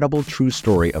incredible true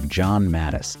story of John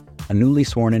Mattis, a newly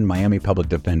sworn-in Miami public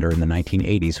defender in the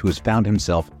 1980s who has found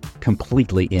himself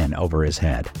completely in over his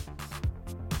head.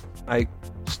 I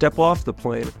step off the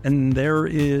plane, and there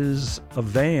is a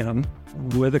van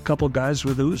with a couple guys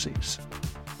with Uzis.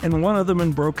 And one of them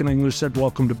in broken English said,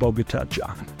 "Welcome to Bogota,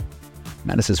 John."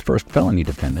 Mattis's first felony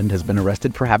defendant has been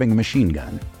arrested for having a machine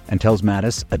gun and tells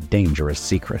Mattis a dangerous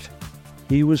secret.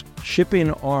 He was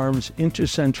shipping arms into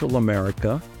Central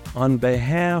America on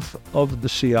behalf of the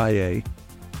CIA.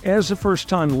 As a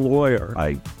first-time lawyer,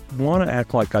 I want to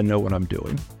act like I know what I'm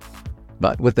doing.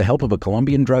 But with the help of a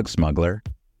Colombian drug smuggler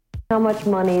How much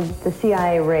money the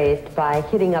CIA raised by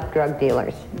hitting up drug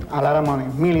dealers? A lot of money,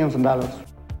 millions of dollars.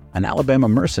 An Alabama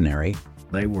mercenary.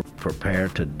 They were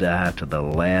prepared to die to the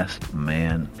last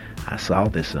man. I saw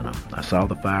this in them. I saw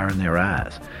the fire in their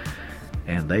eyes.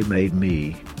 And they made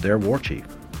me their war chief.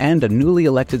 And a newly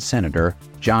elected Senator,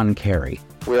 John Kerry.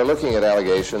 We are looking at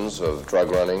allegations of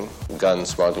drug running, gun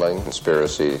smuggling,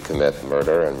 conspiracy to commit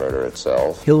murder and murder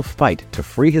itself. He'll fight to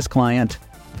free his client.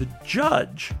 The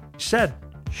judge said,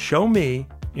 show me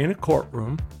in a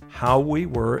courtroom how we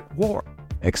were at war.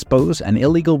 Expose an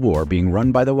illegal war being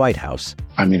run by the White House.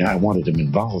 I mean, I wanted him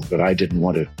involved, but I didn't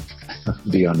want to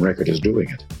be on record as doing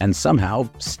it. And somehow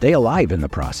stay alive in the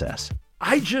process.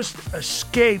 I just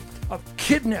escaped a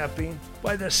kidnapping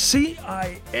by the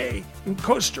CIA in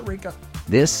Costa Rica.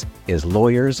 This is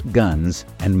Lawyers, Guns,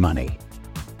 and Money.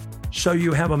 So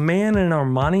you have a man in an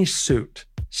Armani suit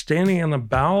standing in the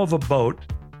bow of a boat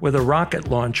with a rocket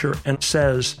launcher and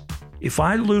says, if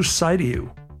I lose sight of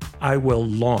you, I will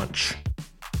launch.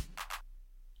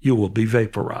 You will be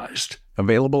vaporized.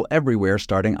 Available everywhere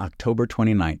starting October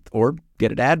 29th, or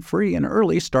get it ad-free and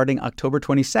early starting October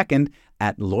 22nd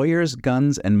at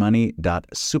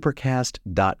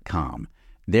lawyersgunsandmoney.supercast.com.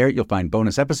 There you'll find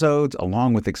bonus episodes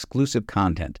along with exclusive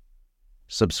content.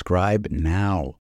 Subscribe now.